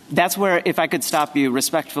 That's where, if I could stop you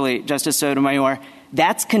respectfully, Justice Sotomayor,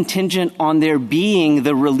 that's contingent on there being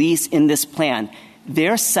the release in this plan.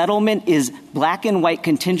 Their settlement is black and white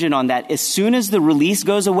contingent on that. As soon as the release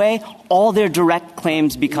goes away, all their direct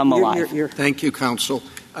claims become alive. Thank you, counsel.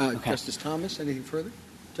 Okay. Justice Thomas, anything further?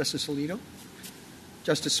 Justice Alito?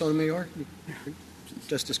 Justice Sotomayor?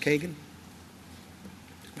 Justice Kagan?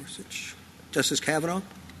 Justice Kavanaugh?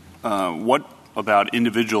 What about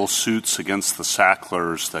individual suits against the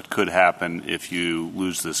Sacklers that could happen if you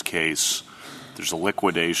lose this case? There's a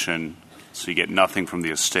liquidation, so you get nothing from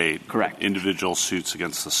the estate. Correct. Individual suits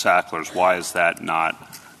against the Sacklers, why is that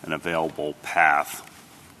not an available path?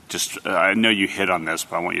 Just, I know you hit on this,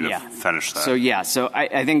 but I want you to finish that. So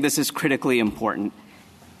I think this is critically important.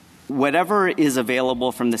 Whatever is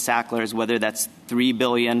available from the Sacklers, whether that's $3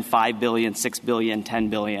 billion, $5 billion, $6 billion, $10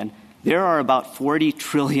 billion, there are about $40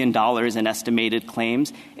 trillion in estimated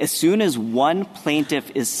claims. As soon as one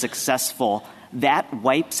plaintiff is successful, that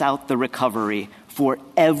wipes out the recovery for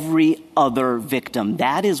every other victim.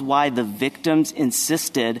 That is why the victims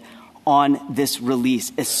insisted on this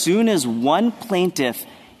release. As soon as one plaintiff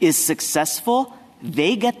is successful,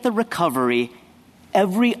 they get the recovery.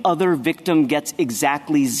 Every other victim gets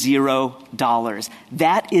exactly $0.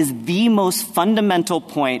 That is the most fundamental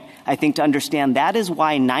point, I think, to understand. That is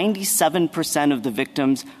why 97% of the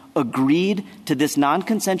victims agreed to this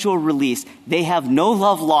non-consensual release. They have no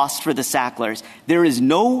love lost for the Sacklers. There is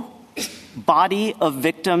no body of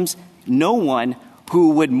victims, no one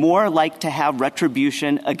who would more like to have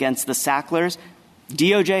retribution against the Sacklers.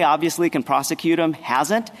 DOJ obviously can prosecute them,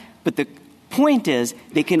 hasn't, but the point is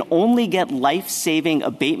they can only get life-saving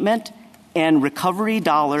abatement and recovery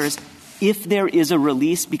dollars if there is a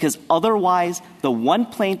release, because otherwise the one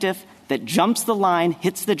plaintiff that jumps the line,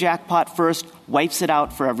 hits the jackpot first, wipes it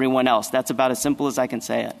out for everyone else. That's about as simple as I can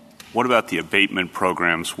say it. What about the abatement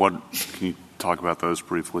programs? Can you talk about those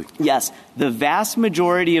briefly? Yes. The vast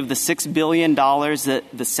majority of the $6 billion that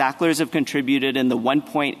the Sacklers have contributed and the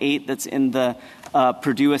 $1.8 that's in the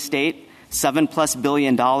Purdue estate, $7+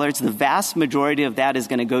 billion, the vast majority of that is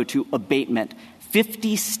going to go to abatement.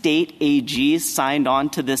 50 state AGs signed on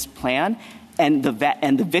to this plan, and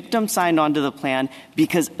the victim signed on to the plan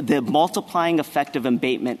because the multiplying effect of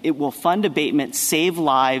abatement, it will fund abatement, save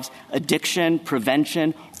lives, addiction,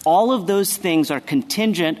 prevention. All of those things are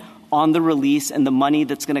contingent on the release and the money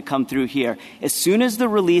that's going to come through here. As soon as the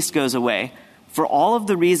release goes away, for all of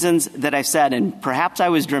the reasons that I said, and perhaps I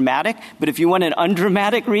was dramatic, but if you want an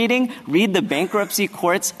undramatic reading, read the bankruptcy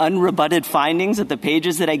court's unrebutted findings at the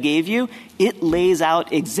pages that I gave you. It lays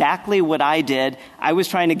out exactly what I did. I was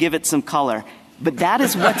trying to give it some color. But that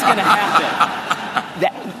is what's going to happen.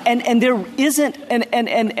 And there isn't,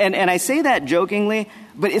 and I say that jokingly,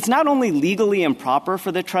 but it's not only legally improper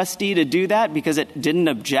for the trustee to do that because it didn't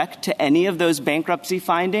object to any of those bankruptcy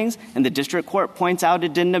findings, and the district court points out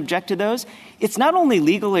it didn't object to those. It's not only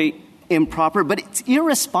legally improper, but it's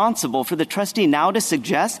irresponsible for the trustee now to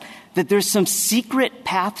suggest that there's some secret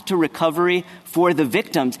path to recovery for the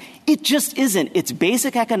victims. It just isn't. It's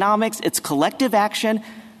basic economics. It's collective action.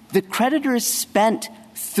 The creditors spent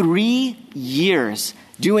 3 years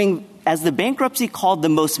doing, as the bankruptcy called, the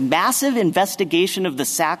most massive investigation of the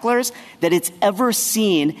Sacklers that it's ever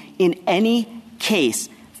seen in any case.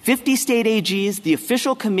 50 state AGs, the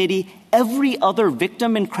official committee, every other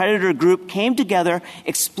victim and creditor group came together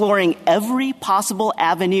exploring every possible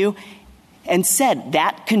avenue and said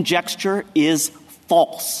that conjecture is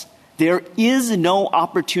false. There is no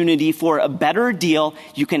opportunity for a better deal.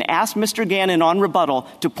 You can ask Mr. Gannon on rebuttal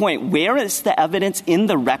to point where is the evidence in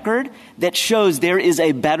the record that shows there is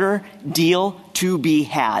a better deal to be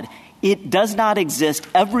had. It does not exist.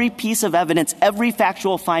 Every piece of evidence, every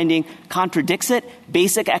factual finding contradicts it.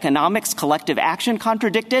 Basic economics, collective action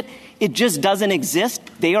contradict it. It just doesn't exist.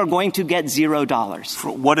 They are going to get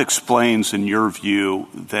 $0. What explains, in your view,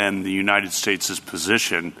 then the United States'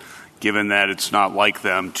 position given that it's not like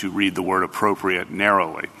them to read the word appropriate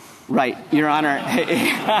narrowly. Right, Your Honor.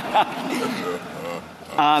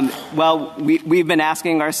 Well, we've been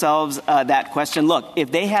asking ourselves that question. Look,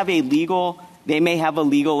 if they may have a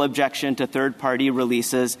legal objection to third-party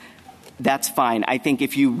releases. That's fine. I think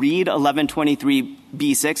if you read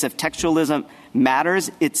 1123B6, if textualism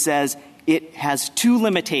matters, it says it has two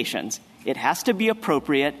limitations. It has to be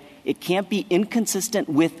appropriate. It can't be inconsistent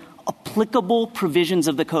with applicable provisions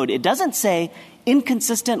of the code. It doesn't say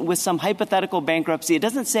inconsistent with some hypothetical bankruptcy. It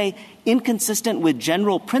doesn't say inconsistent with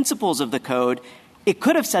general principles of the code. It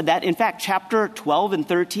could have said that. In fact, Chapter 12 and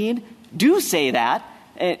 13 do say that.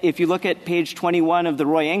 If you look at page 21 of the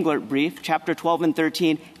Roy Englert brief, Chapter 12 and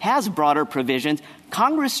 13 has broader provisions.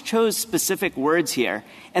 Congress chose specific words here,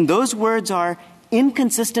 and those words are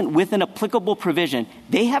inconsistent with an applicable provision.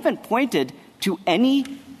 They haven't pointed to any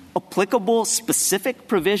applicable specific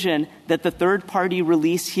provision that the third-party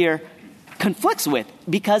release here conflicts with,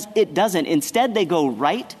 because it doesn't. Instead, they go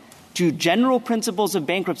right to general principles of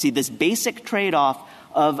bankruptcy, this basic trade-off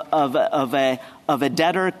of a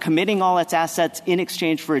debtor committing all its assets in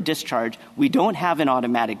exchange for a discharge. We don't have an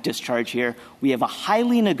automatic discharge here. We have a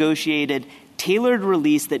highly negotiated, tailored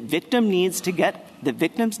release that victims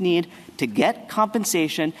need to get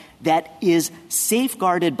compensation that is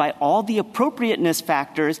safeguarded by all the appropriateness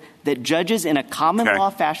factors that judges in a common law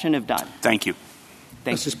fashion have done. Thank you.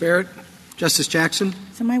 Justice Barrett. Justice Jackson?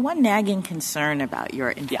 So my one nagging concern about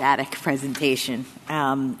your emphatic presentation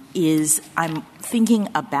is I'm thinking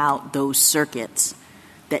about those circuits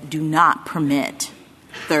that do not permit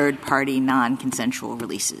third-party non-consensual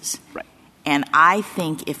releases. Right. And I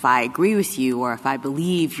think if I agree with you or if I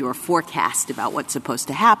believe your forecast about what's supposed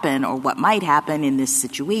to happen or what might happen in this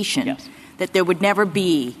situation, that there would never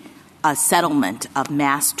be a settlement of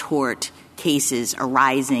mass tort cases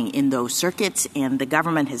arising in those circuits, and the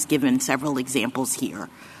government has given several examples here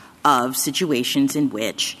of situations in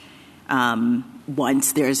which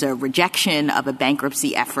once there's a rejection of a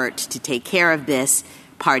bankruptcy effort to take care of this,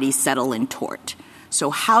 parties settle in tort. So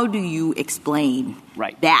how do you explain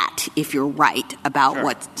that if you're right about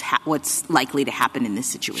what's likely to happen in this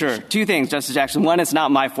situation? Sure. Two things, Justice Jackson. One, it's not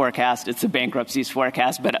my forecast. It's the bankruptcy's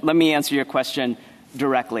forecast. But let me answer your question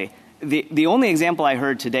directly. The only example I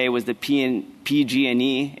heard today was the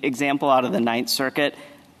PG&E example out of the Ninth Circuit.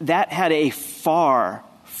 That had a far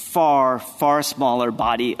smaller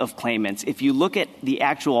body of claimants. If you look at the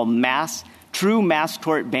actual true mass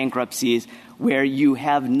tort bankruptcies where you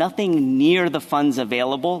have nothing near the funds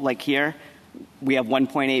available, like here, we have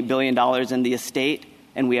 $1.8 billion in the estate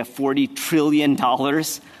and we have $40 trillion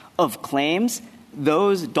of claims,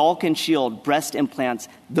 those Dalkin Shield breast implants,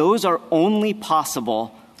 those are only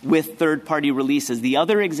possible with third-party releases. The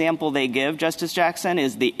other example they give, Justice Jackson,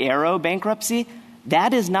 is the Arrow bankruptcy.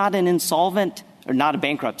 That is not an insolvent, or not a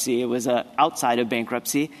bankruptcy. It was outside of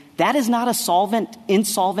bankruptcy. That is not a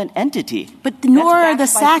insolvent entity. But nor are the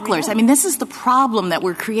Sacklers. I mean, this is the problem that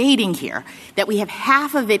we're creating here, that we have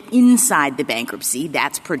half of it inside the bankruptcy,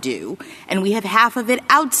 that's Purdue, and we have half of it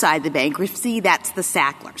outside the bankruptcy, that's the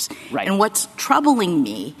Sacklers. Right. And what's troubling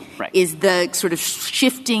me is the sort of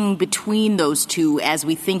shifting between those two as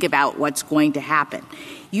we think about what's going to happen.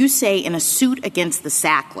 You say in a suit against the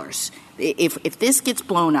Sacklers, if this gets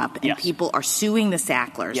blown up and people are suing the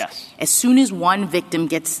Sacklers, as soon as one victim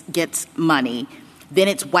gets money, then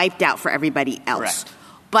it's wiped out for everybody else. Correct.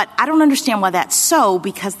 But I don't understand why that's so,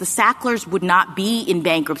 because the Sacklers would not be in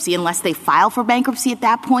bankruptcy unless they file for bankruptcy at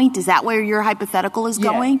that point. Is that where your hypothetical is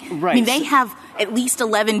going? Right. I mean, they have at least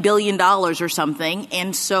 $11 billion or something,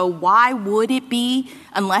 and so why would it be,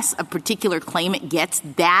 unless a particular claimant gets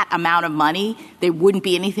that amount of money, there wouldn't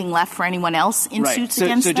be anything left for anyone else in suits against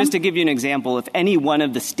them? So just to give you an example, if any one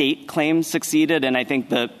of the state claims succeeded, and I think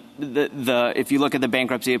if you look at the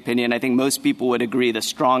bankruptcy opinion, I think most people would agree the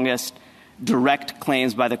strongest direct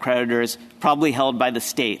claims by the creditors probably held by the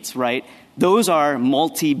states, right? Those are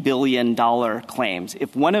multi-billion-dollar claims.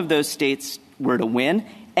 If one of those states were to win,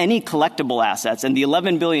 any collectible assets, and the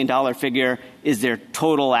 $11 billion figure is their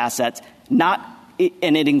total assets,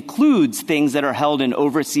 and it includes things that are held in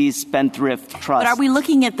overseas spendthrift trusts. But are we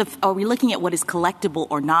looking at what is collectable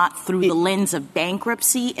or not through the lens of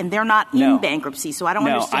bankruptcy? And they're not in bankruptcy, so I don't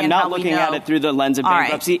understand. No, I'm not looking at it through the lens of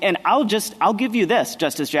bankruptcy. Right. And I'll give you this,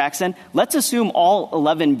 Justice Jackson. Let's assume all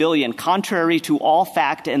 $11 billion, contrary to all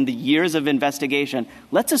fact and the years of investigation.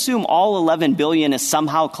 Let's assume all $11 billion is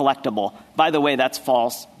somehow collectible. By the way, that's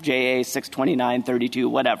false. JA 62932,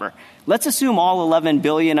 whatever. Let's assume all $11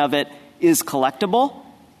 billion of it is collectible.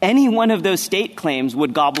 Any one of those state claims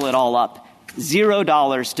would gobble it all up.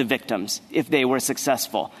 $0 to victims if they were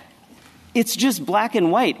successful. It's just black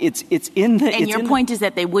and white. It's in the. And your point is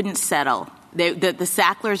that they wouldn't settle. The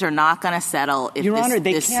Sacklers are not going to settle if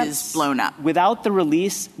this is blown up. Without the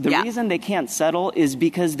release, the reason they can't settle is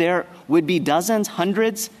because there would be dozens,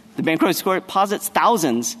 hundreds, the Bankruptcy Court posits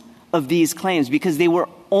thousands of these claims because they were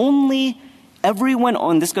only everyone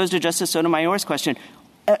on, this goes to Justice Sotomayor's question,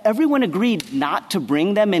 everyone agreed not to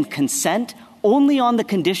bring them in consent only on the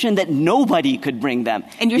condition that nobody could bring them.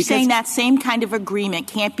 And you're saying that same kind of agreement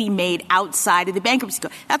can't be made outside of the Bankruptcy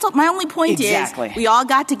Code. That's what my only point is. We all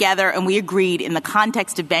got together and we agreed in the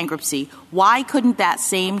context of bankruptcy. Why couldn't that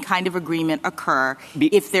same kind of agreement occur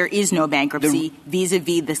if there is no bankruptcy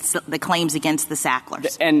vis-a-vis the claims against the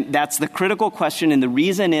Sacklers? And that's the critical question, and the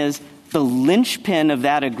reason is the linchpin of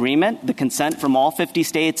that agreement, the consent from all 50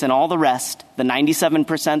 states and all the rest, the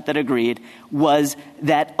 97% that agreed, was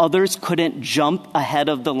that others couldn't jump ahead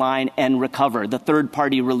of the line and recover, the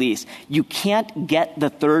third-party release. You can't get the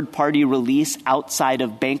third-party release outside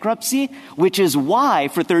of bankruptcy, which is why,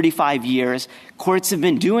 for 35 years, courts have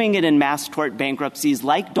been doing it in mass tort bankruptcies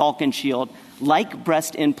like Dalkin Shield, like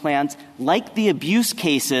breast implants, like the abuse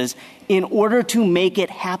cases, in order to make it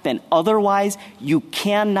happen. Otherwise, you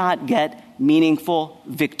cannot get meaningful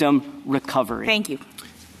victim recovery. Thank you.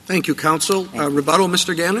 Thank you, counsel. Rebuttal,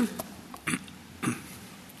 Mr. Gannon?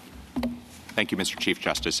 Thank you, Mr. Chief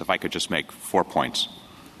Justice. If I could just make 4 points.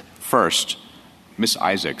 First, Ms.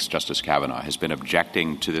 Isaacs, Justice Kavanaugh, has been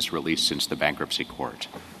objecting to this release since the Bankruptcy Court,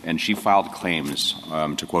 and she filed claims,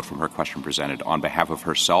 to quote from her question presented, on behalf of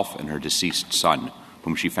herself and her deceased son,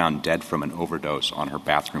 whom she found dead from an overdose on her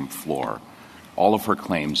bathroom floor. All of her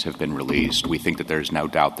claims have been released. We think that there's no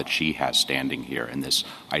doubt that she has standing here, and this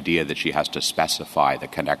idea that she has to specify the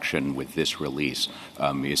connection with this release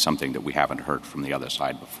is something that we haven't heard from the other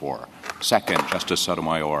side before. Second, Justice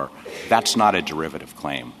Sotomayor, that's not a derivative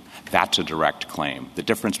claim. That's a direct claim. The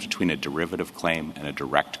difference between a derivative claim and a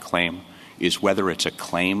direct claim is whether it's a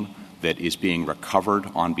claim that is being recovered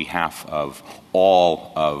on behalf of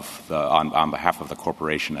on behalf of the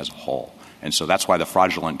corporation as a whole. And so that's why the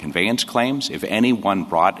fraudulent conveyance claims, if anyone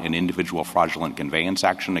brought an individual fraudulent conveyance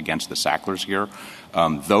action against the Sacklers here,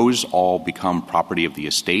 those all become property of the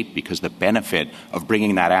estate because the benefit of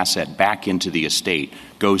bringing that asset back into the estate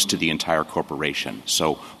goes to the entire corporation.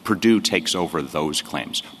 So Purdue takes over those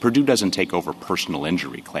claims. Purdue doesn't take over personal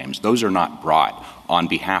injury claims. Those are not brought on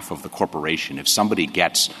behalf of the corporation. If somebody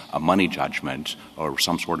gets a money judgment or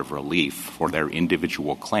some sort of relief for their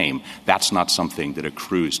individual claim, that's not something that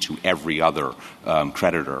accrues to every other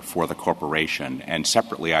creditor for the corporation. And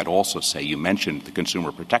separately, I'd also say you mentioned the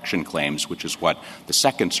consumer protection claims, which is what the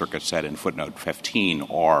Second Circuit said in footnote 15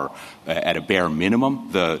 are, at a bare minimum,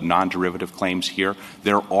 the non-derivative claims here.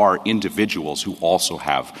 There are individuals who also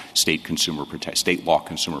have state law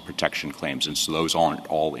consumer protection claims, and so those aren't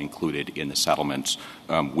all included in the settlements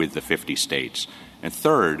with the 50 states. And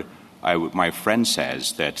third, my friend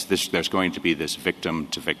says that there's going to be this victim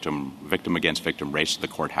against victim race to the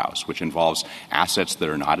courthouse, which involves assets that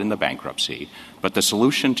are not in the bankruptcy. But the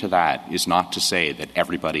solution to that is not to say that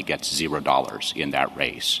everybody gets $0 in that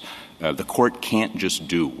race. The court can't just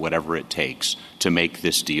do whatever it takes to make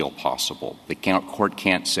this deal possible. The court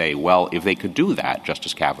can't say, well, if they could do that,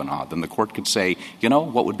 Justice Kavanaugh, then the court could say,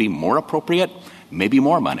 what would be more appropriate? Maybe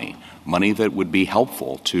more money that would be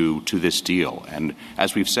helpful to this deal. And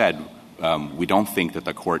as we've said, we don't think that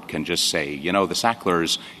the court can just say, the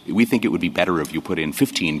Sacklers, we think it would be better if you put in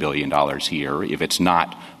 $15 billion here if it's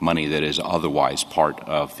not money that is otherwise part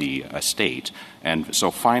of the estate. And so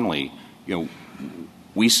finally,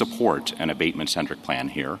 we support an abatement-centric plan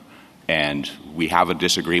here, and we have a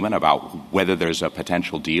disagreement about whether there's a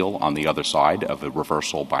potential deal on the other side of a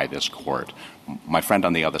reversal by this court. My friend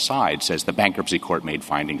on the other side says the bankruptcy court made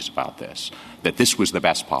findings about this, that this was the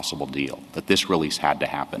best possible deal, that this release had to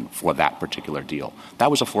happen for that particular deal.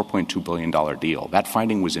 That was a $4.2 billion deal. That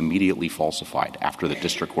finding was immediately falsified after the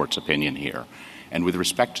district court's opinion here. And with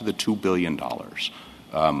respect to the $2 billion,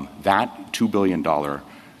 that $2 billion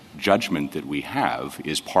judgment that we have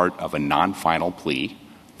is part of a non-final plea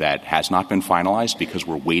that has not been finalized because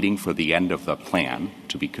we're waiting for the end of the plan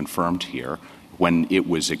to be confirmed here. When it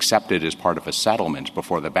was accepted as part of a settlement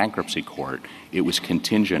before the bankruptcy court, it was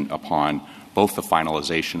contingent upon both the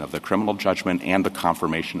finalization of the criminal judgment and the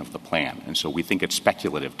confirmation of the plan. And so we think it's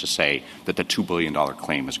speculative to say that the $2 billion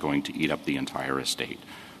claim is going to eat up the entire estate.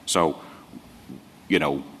 So,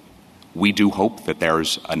 we do hope that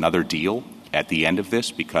there's another deal at the end of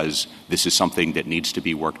this because this is something that needs to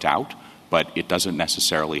be worked out, but it doesn't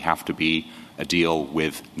necessarily have to be a deal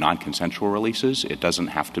with non-consensual releases. It doesn't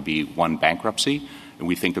have to be one bankruptcy. And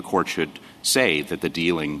we think the court should say that the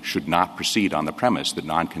dealing should not proceed on the premise that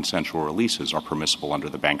non-consensual releases are permissible under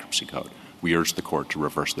the Bankruptcy Code. We urge the court to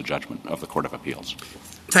reverse the judgment of the Court of Appeals.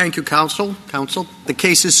 Thank you, counsel. The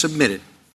case is submitted.